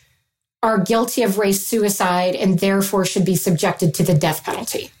marriage are guilty of race suicide and therefore should be subjected to the death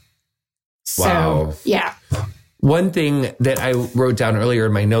penalty. Wow. So, yeah. One thing that I wrote down earlier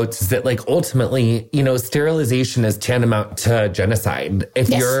in my notes is that, like, ultimately, you know, sterilization is tantamount to genocide. If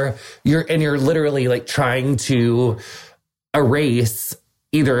you're literally like trying to erase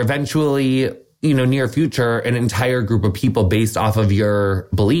either eventually, you know, near future, an entire group of people based off of your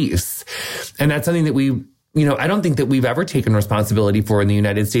beliefs. And that's something that we, you know, I don't think that we've ever taken responsibility for in the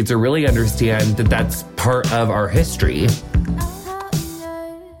United States or really understand that that's part of our history.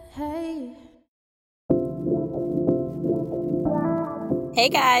 Hey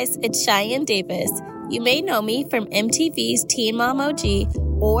guys, it's Cheyenne Davis. You may know me from MTV's Teen Mom OG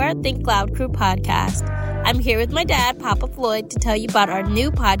or Think Loud Crew podcast. I'm here with my dad, Papa Floyd, to tell you about our new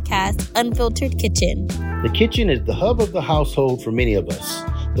podcast, Unfiltered Kitchen. The kitchen is the hub of the household for many of us.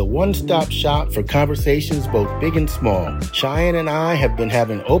 The one-stop shop for conversations both big and small. Cheyenne and I have been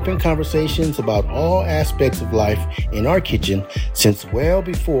having open conversations about all aspects of life in our kitchen since well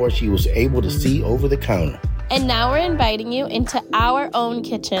before she was able to see over the counter. And now we're inviting you into our own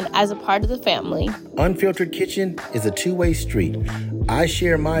kitchen as a part of the family. Unfiltered Kitchen is a two-way street. I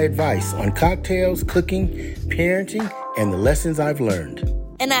share my advice on cocktails, cooking, parenting, and the lessons I've learned.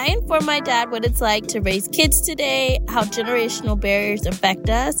 And I inform my dad what it's like to raise kids today, how generational barriers affect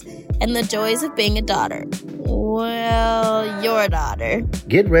us, and the joys of being a daughter. Well, your daughter.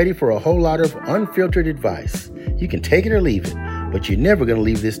 Get ready for a whole lot of unfiltered advice. You can take it or leave it, but you're never going to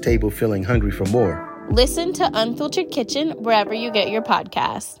leave this table feeling hungry for more. Listen to Unfiltered Kitchen wherever you get your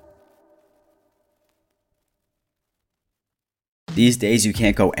podcasts. These days, you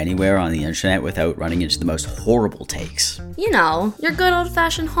can't go anywhere on the internet without running into the most horrible takes. You know, your good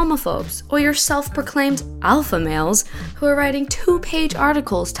old-fashioned homophobes, or your self-proclaimed alpha males who are writing 2-page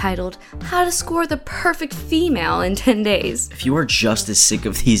articles titled, How to Score the Perfect Female in 10 Days. If you are just as sick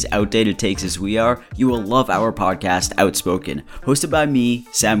of these outdated takes as we are, you will love our podcast, Outspoken, hosted by me,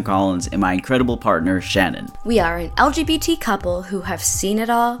 Sam Collins, and my incredible partner, Shannon. We are an LGBT couple who have seen it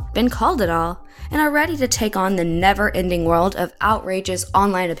all, been called it all, and are ready to take on the never-ending world of outrageous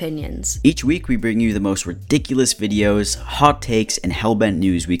online opinions. Each week, we bring you the most ridiculous videos, hot takes, and hellbent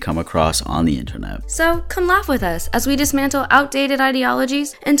news we come across on the internet. So come laugh with us as we dismantle outdated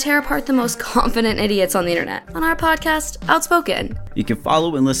ideologies and tear apart the most confident idiots on the internet on our podcast, Outspoken. You can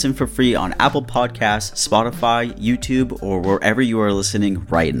follow and listen for free on Apple Podcasts, Spotify, YouTube, or wherever you are listening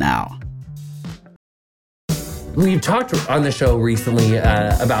right now. We've talked on the show recently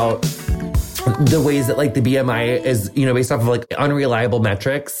about the ways that like the BMI is, you know, based off of like unreliable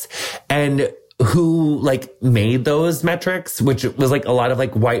metrics, and who like made those metrics, which was like a lot of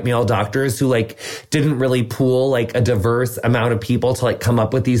like white male doctors who like didn't really pool like a diverse amount of people to like come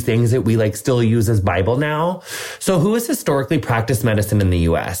up with these things that we like still use as Bible now. So who has historically practiced medicine in the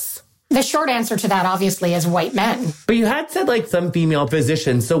US? The short answer to that, obviously, is white men. But you had said like some female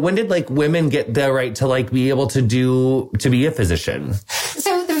physicians. So when did like women get the right to like be able to be a physician?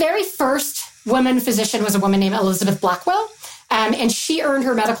 So the very first woman physician was a woman named Elizabeth Blackwell, and she earned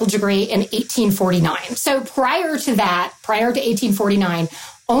her medical degree in 1849. So prior to 1849,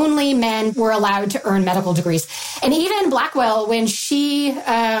 only men were allowed to earn medical degrees. And even Blackwell, when she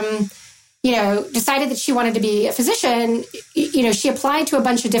decided that she wanted to be a physician, she applied to a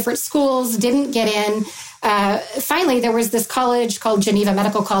bunch of different schools, didn't get in. Finally, there was this college called Geneva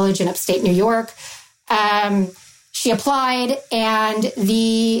Medical College in upstate New York. She applied, and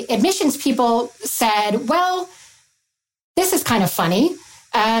the admissions people said, well, this is kind of funny.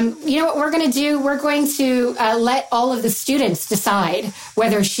 You know what we're going to do? We're going to let all of the students decide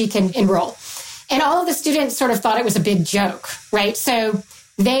whether she can enroll. And all of the students sort of thought it was a big joke, right? So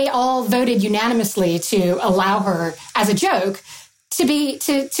they all voted unanimously to allow her, as a joke,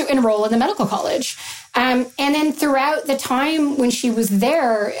 to enroll in the medical college. And then throughout the time when she was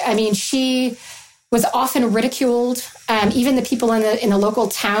there, I mean, she was often ridiculed. Even the people in the local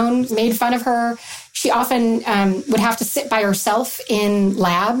town made fun of her. She often would have to sit by herself in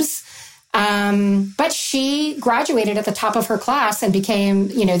labs. But she graduated at the top of her class and became,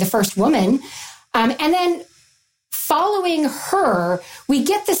 the first woman. And then following her, we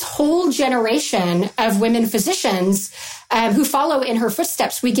get this whole generation of women physicians who follow in her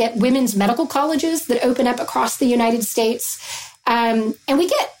footsteps. We get women's medical colleges that open up across the United States. And we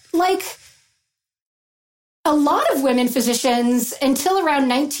get a lot of women physicians until around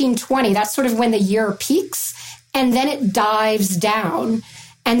 1920. That's sort of when the year peaks, and then it dives down.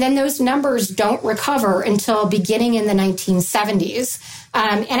 And then those numbers don't recover until beginning in the 1970s.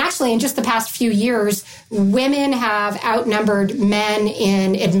 And actually, in just the past few years, women have outnumbered men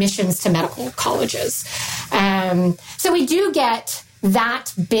in admissions to medical colleges. So we do get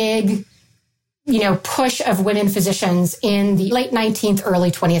that big, push of women physicians in the late 19th,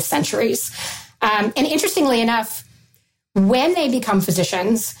 early 20th centuries. And interestingly enough, when they become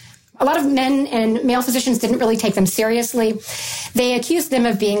physicians, a lot of men and male physicians didn't really take them seriously. They accused them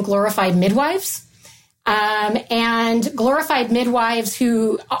of being glorified midwives. And glorified midwives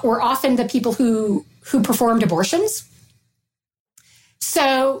who were often the people who performed abortions.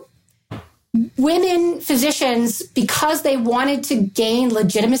 So women physicians, because they wanted to gain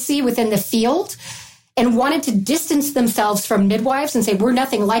legitimacy within the field and wanted to distance themselves from midwives and say, we're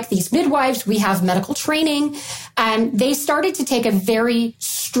nothing like these midwives, we have medical training, they started to take a very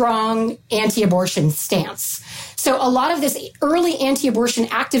strong anti-abortion stance. So a lot of this early anti-abortion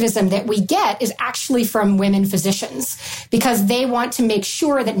activism that we get is actually from women physicians, because they want to make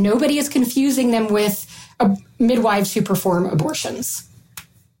sure that nobody is confusing them with midwives who perform abortions.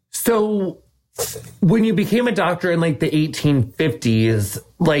 So when you became a doctor in the 1850s,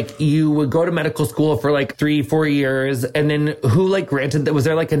 you would go to medical school for 3-4 years, and then who granted that? Was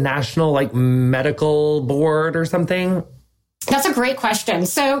there a national medical board or something? That's a great question.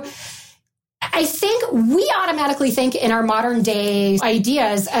 So I think we automatically think in our modern day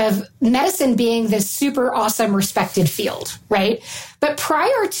ideas of medicine being this super awesome, respected field, right? But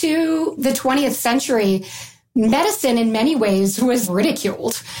prior to the 20th century, medicine in many ways was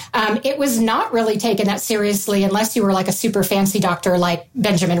ridiculed. It was not really taken that seriously unless you were a super fancy doctor like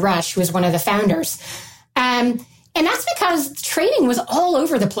Benjamin Rush, who was one of the founders. And that's because training was all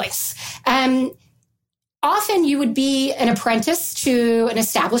over the place. Often you would be an apprentice to an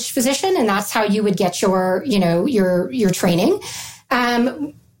established physician, and that's how you would get your training.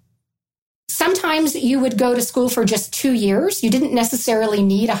 Sometimes you would go to school for just 2 years. You didn't necessarily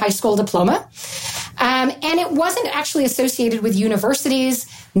need a high school diploma. And it wasn't actually associated with universities.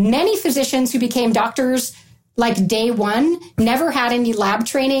 Many physicians who became doctors, day one, never had any lab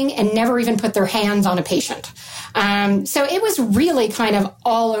training and never even put their hands on a patient. So it was really kind of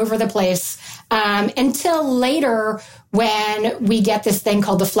all over the place until later, when we get this thing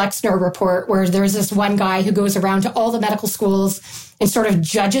called the Flexner Report, where there's this one guy who goes around to all the medical schools and sort of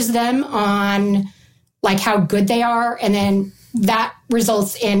judges them on how good they are. And then that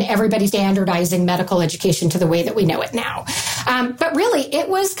results in everybody standardizing medical education to the way that we know it now. But really, it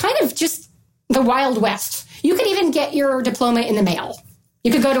was kind of just the Wild West. You could even get your diploma in the mail.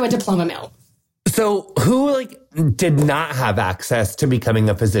 You could go to a diploma mill. So who did not have access to becoming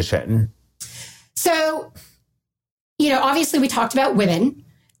a physician? So, obviously we talked about women.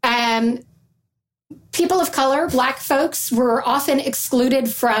 People of color, Black folks, were often excluded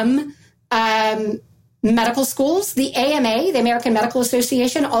from medical schools. The AMA, the American Medical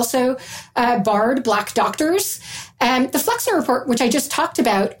Association, also barred Black doctors. The Flexner Report, which I just talked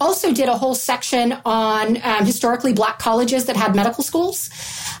about, also did a whole section on historically Black colleges that had medical schools.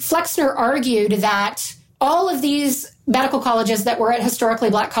 Flexner argued that all of these medical colleges that were at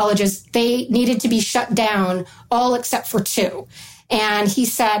historically Black colleges, they needed to be shut down, all except for 2. And he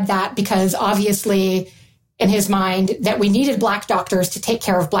said that because obviously, in his mind, that we needed Black doctors to take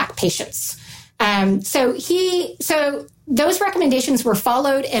care of Black patients. So those recommendations were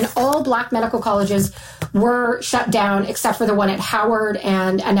followed, and all Black medical colleges were shut down except for the one at Howard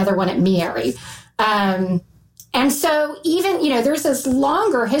and another one at Meary. And so even, there's this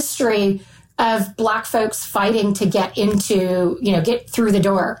longer history of Black folks fighting to get into, get through the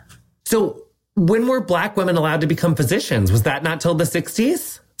door. So when were Black women allowed to become physicians? Was that not till the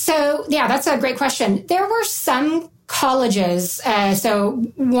 60s? So, yeah, that's a great question. There were some colleges. So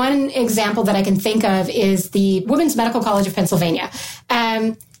one example that I can think of is the Women's Medical College of Pennsylvania.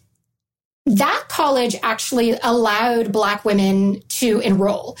 That college actually allowed Black women to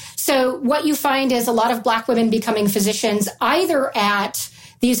enroll. So what you find is a lot of Black women becoming physicians either at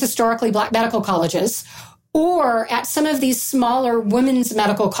these historically Black medical colleges or at some of these smaller women's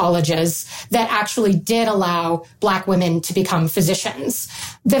medical colleges that actually did allow Black women to become physicians.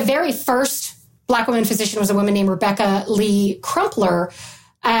 The very first Black woman physician was a woman named Rebecca Lee Crumpler.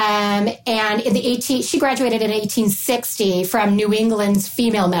 And she graduated in 1860 from New England's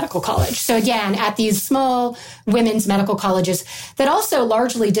Female Medical College. So again, at these small women's medical colleges that also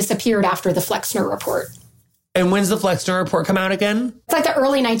largely disappeared after the Flexner Report. And when's the Flexner Report come out again? It's like the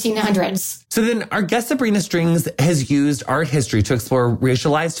early 1900s. So then our guest Sabrina Strings has used art history to explore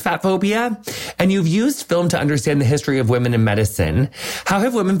racialized fat phobia. And you've used film to understand the history of women in medicine. How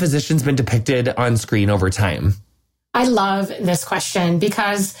have women physicians been depicted on screen over time? I love this question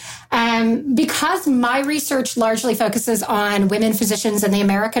because my research largely focuses on women physicians in the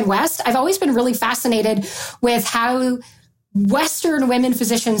American West. I've always been really fascinated with how Western women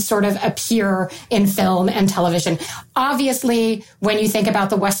physicians sort of appear in film and television. Obviously, when you think about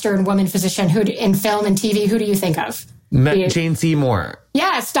the Western woman physician in film and TV, who do you think of? Jane Seymour.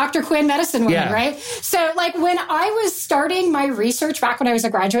 Yes, Dr. Quinn, medicine woman, yeah. Right? So like when I was starting my research back when I was a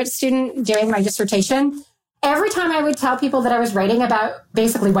graduate student doing my dissertation, every time I would tell people that I was writing about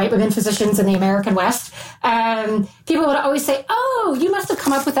basically white women physicians in the American West, people would always say, oh, you must have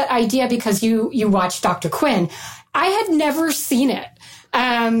come up with that idea because you watched Dr. Quinn. I had never seen it.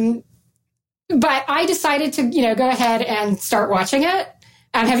 But I decided to, go ahead and start watching it.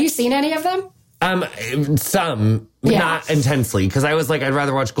 Have you seen any of them? Some, not intensely, because I was like, I'd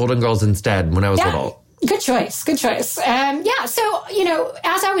rather watch Golden Girls instead when I was little. Good choice. Good choice. So, as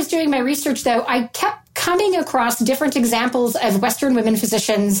I was doing my research, though, I kept coming across different examples of Western women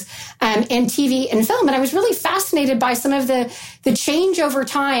physicians in TV and film. And I was really fascinated by some of the change over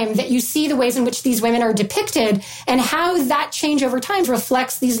time that you see the ways in which these women are depicted and how that change over time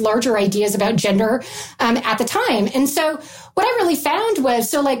reflects these larger ideas about gender at the time. And so what I really found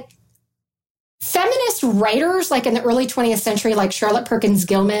was, feminist writers, like in the early 20th century, like Charlotte Perkins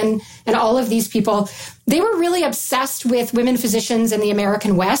Gilman and all of these people, they were really obsessed with women physicians in the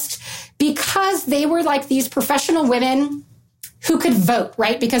American West because they were like these professional women who could vote,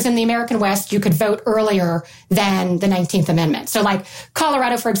 right? Because in the American West, you could vote earlier than the 19th Amendment. So like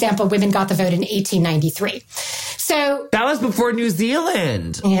Colorado, for example, women got the vote in 1893. So that was before New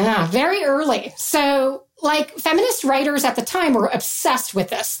Zealand. Yeah, very early. So feminist writers at the time were obsessed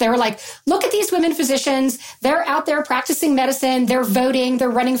with this. They were like, look at these women physicians. They're out there practicing medicine. They're voting. They're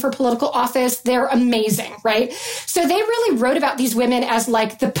running for political office. They're amazing, right? So they really wrote about these women as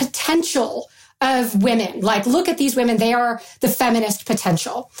like the potential of women. Like, look at these women. They are the feminist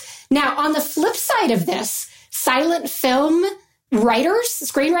potential. Now, on the flip side of this, silent film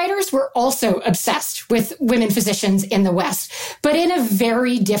screenwriters were also obsessed with women physicians in the West, but in a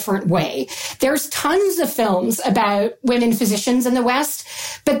very different way. There's tons of films about women physicians in the West,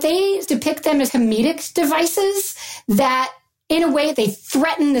 but they depict them as comedic devices that, in a way, they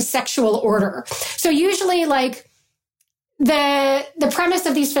threaten the sexual order. So usually, the premise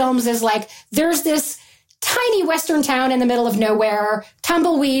of these films is there's this tiny Western town in the middle of nowhere,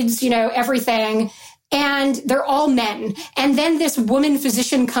 tumbleweeds, everything. And they're all men. And then this woman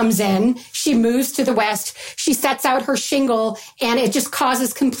physician comes in. She moves to the West. She sets out her shingle, and it just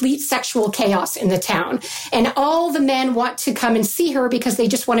causes complete sexual chaos in the town. And all the men want to come and see her because they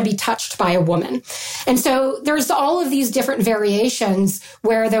just want to be touched by a woman. And so there's all of these different variations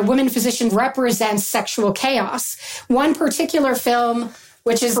where the woman physician represents sexual chaos. One particular film,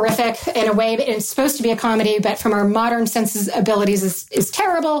 which is horrific in a way, it's supposed to be a comedy, but from our modern sensibilities is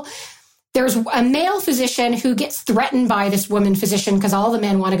terrible. There's a male physician who gets threatened by this woman physician because all the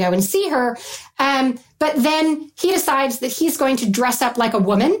men want to go and see her. But then he decides that he's going to dress up like a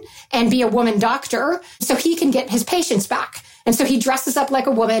woman and be a woman doctor so he can get his patients back. And so he dresses up like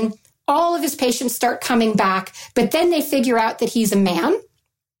a woman. All of his patients start coming back, but then they figure out that he's a man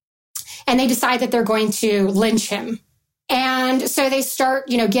and they decide that they're going to lynch him. And so they start,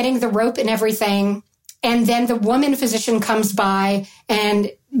 getting the rope and everything. And then the woman physician comes by and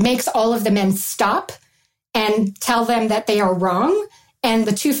makes all of the men stop and tell them that they are wrong. And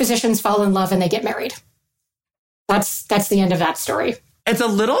the two physicians fall in love and they get married. That's the end of that story. It's a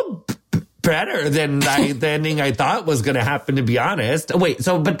little better than the ending I thought was going to happen, to be honest. Wait,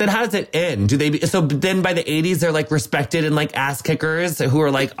 but then how does it end? Then by the 80s, they're respected and ass kickers who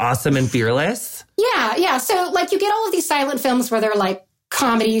are awesome and fearless? Yeah. So you get all of these silent films where they're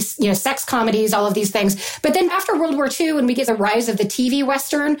comedies, sex comedies, all of these things. But then after World War II, when we get the rise of the TV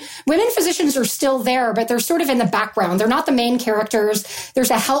Western, women physicians are still there, but they're sort of in the background. They're not the main characters. There's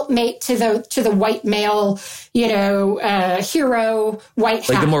a helpmate to the white male, hero, white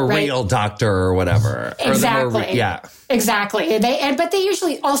hat. The more real doctor or whatever. Exactly. Yeah. Exactly. But they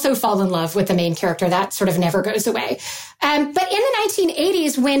usually also fall in love with the main character. That sort of never goes away. But in the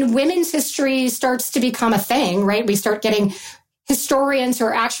 1980s, when women's history starts to become a thing, right? We start getting historians who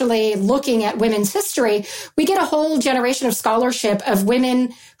are actually looking at women's history, we get a whole generation of scholarship of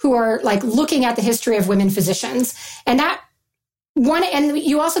women who are like looking at the history of women physicians. And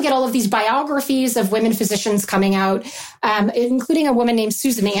you also get all of these biographies of women physicians coming out, including a woman named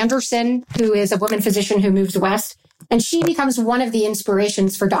Susan Anderson, who is a woman physician who moves west. And she becomes one of the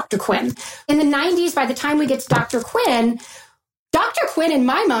inspirations for Dr. Quinn. In the 90s, by the time we get to Dr. Quinn, in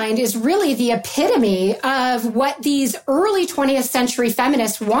my mind, is really the epitome of what these early 20th century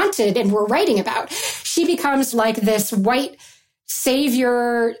feminists wanted and were writing about. She becomes like this white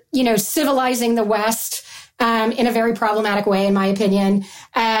savior, civilizing the West in a very problematic way, in my opinion,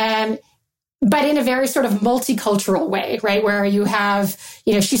 but in a very sort of multicultural way, right? Where you have,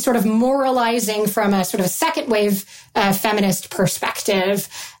 she's sort of moralizing from a sort of a second wave feminist perspective,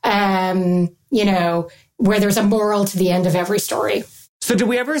 where there's a moral to the end of every story. So do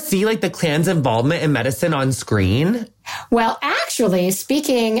we ever see like the Klan's involvement in medicine on screen? Well, actually,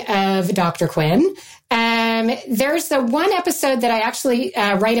 speaking of Dr. Quinn, there's the one episode that I actually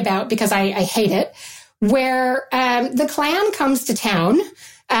write about because I hate it, where the Klan comes to town,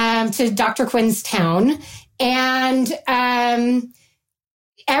 to Dr. Quinn's town, and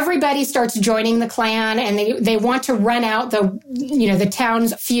everybody starts joining the Klan, and they want to run out the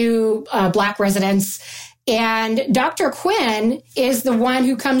town's few Black residents. And Dr. Quinn is the one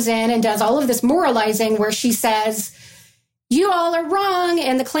who comes in and does all of this moralizing where she says, you all are wrong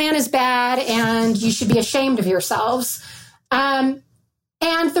and the Klan is bad and you should be ashamed of yourselves. And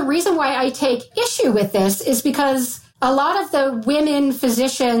the reason why I take issue with this is because a lot of the women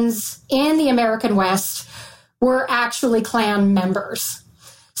physicians in the American West were actually Klan members.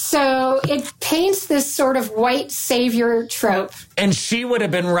 So it paints this sort of white savior trope. And she would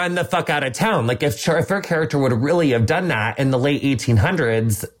have been run the fuck out of town. Like if her character would have really have done that in the late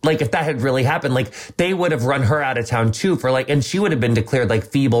 1800s, like if that had really happened, like they would have run her out of town too and she would have been declared like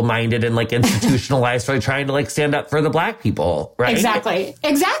feeble-minded and like institutionalized for trying to like stand up for the Black people, right? Exactly.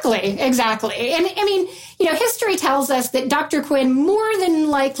 And I mean, history tells us that Dr. Quinn more than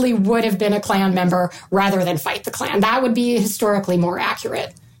likely would have been a Klan member rather than fight the Klan. That would be historically more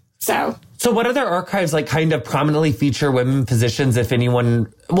accurate. So what other archives like kind of prominently feature women physicians, if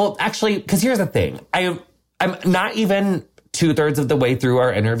anyone? Well, actually, because here's the thing. I'm not even 2/3 of the way through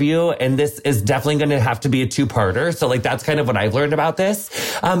our interview, and this is definitely going to have to be a two-parter. So like that's kind of what I've learned about this.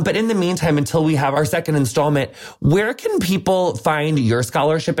 But in the meantime, until we have our second installment, where can people find your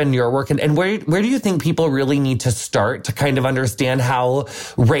scholarship and your work? And where do you think people really need to start to kind of understand how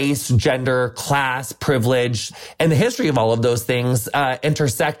race, gender, class, privilege, and the history of all of those things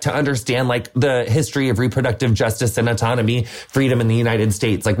intersect to understand like the history of reproductive justice and autonomy, freedom in the United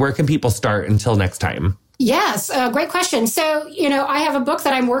States? Like where can people start until next time? Yes, great question. So, I have a book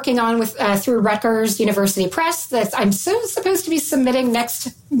that I'm working on with through Rutgers University Press that I'm supposed to be submitting next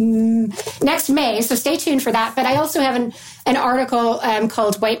May. So stay tuned for that. But I also have an article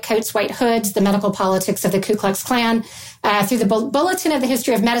called White Coats, White Hoods, The Medical Politics of the Ku Klux Klan through the Bulletin of the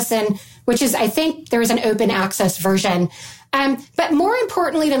History of Medicine, which is, I think there is an open access version. But more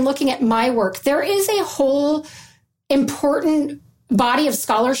importantly than looking at my work, there is a whole important body of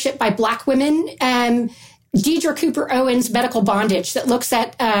scholarship by Black women, Deidre Cooper Owens' Medical Bondage, that looks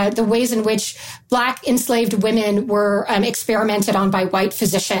at the ways in which Black enslaved women were experimented on by white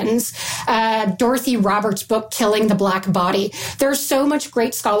physicians. Dorothy Roberts' book, Killing the Black Body. There's so much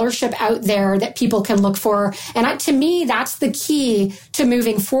great scholarship out there that people can look for. And to me, that's the key to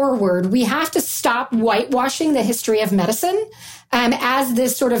moving forward. We have to stop whitewashing the history of medicine as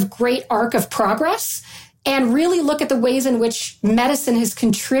this sort of great arc of progress and really look at the ways in which medicine has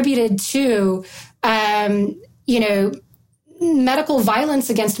contributed to medical violence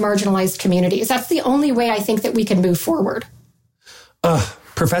against marginalized communities. That's the only way I think that we can move forward.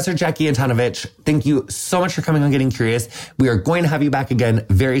 Professor Jacki Antonovich, thank you so much for coming on Getting Curious. We are going to have you back again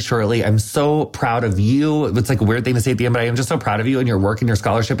very shortly. I'm so proud of you. It's like a weird thing to say at the end, but I am just so proud of you and your work and your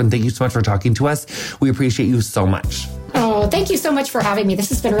scholarship. And thank you so much for talking to us. We appreciate you so much. Oh, thank you so much for having me. This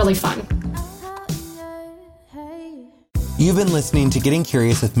has been really fun. You've been listening to Getting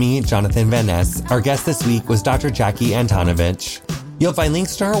Curious with me, Jonathan Van Ness. Our guest this week was Dr. Jacki Antonovich. You'll find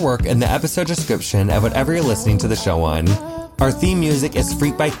links to her work in the episode description of whatever you're listening to the show on. Our theme music is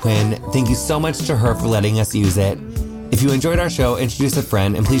Freak by Quinn. Thank you so much to her for letting us use it. If you enjoyed our show, introduce a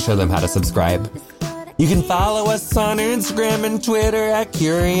friend and please show them how to subscribe. You can follow us on Instagram and Twitter at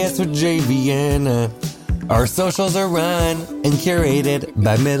Curious with JVN. Our socials are run and curated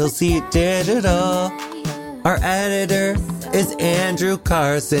by Middle Seat Digital. Our editor is Andrew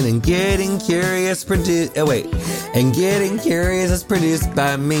Carson, and Getting Curious is produced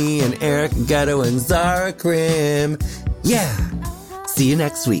by me and Eric Gatto and Zara Krim. Yeah. See you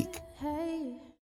next week.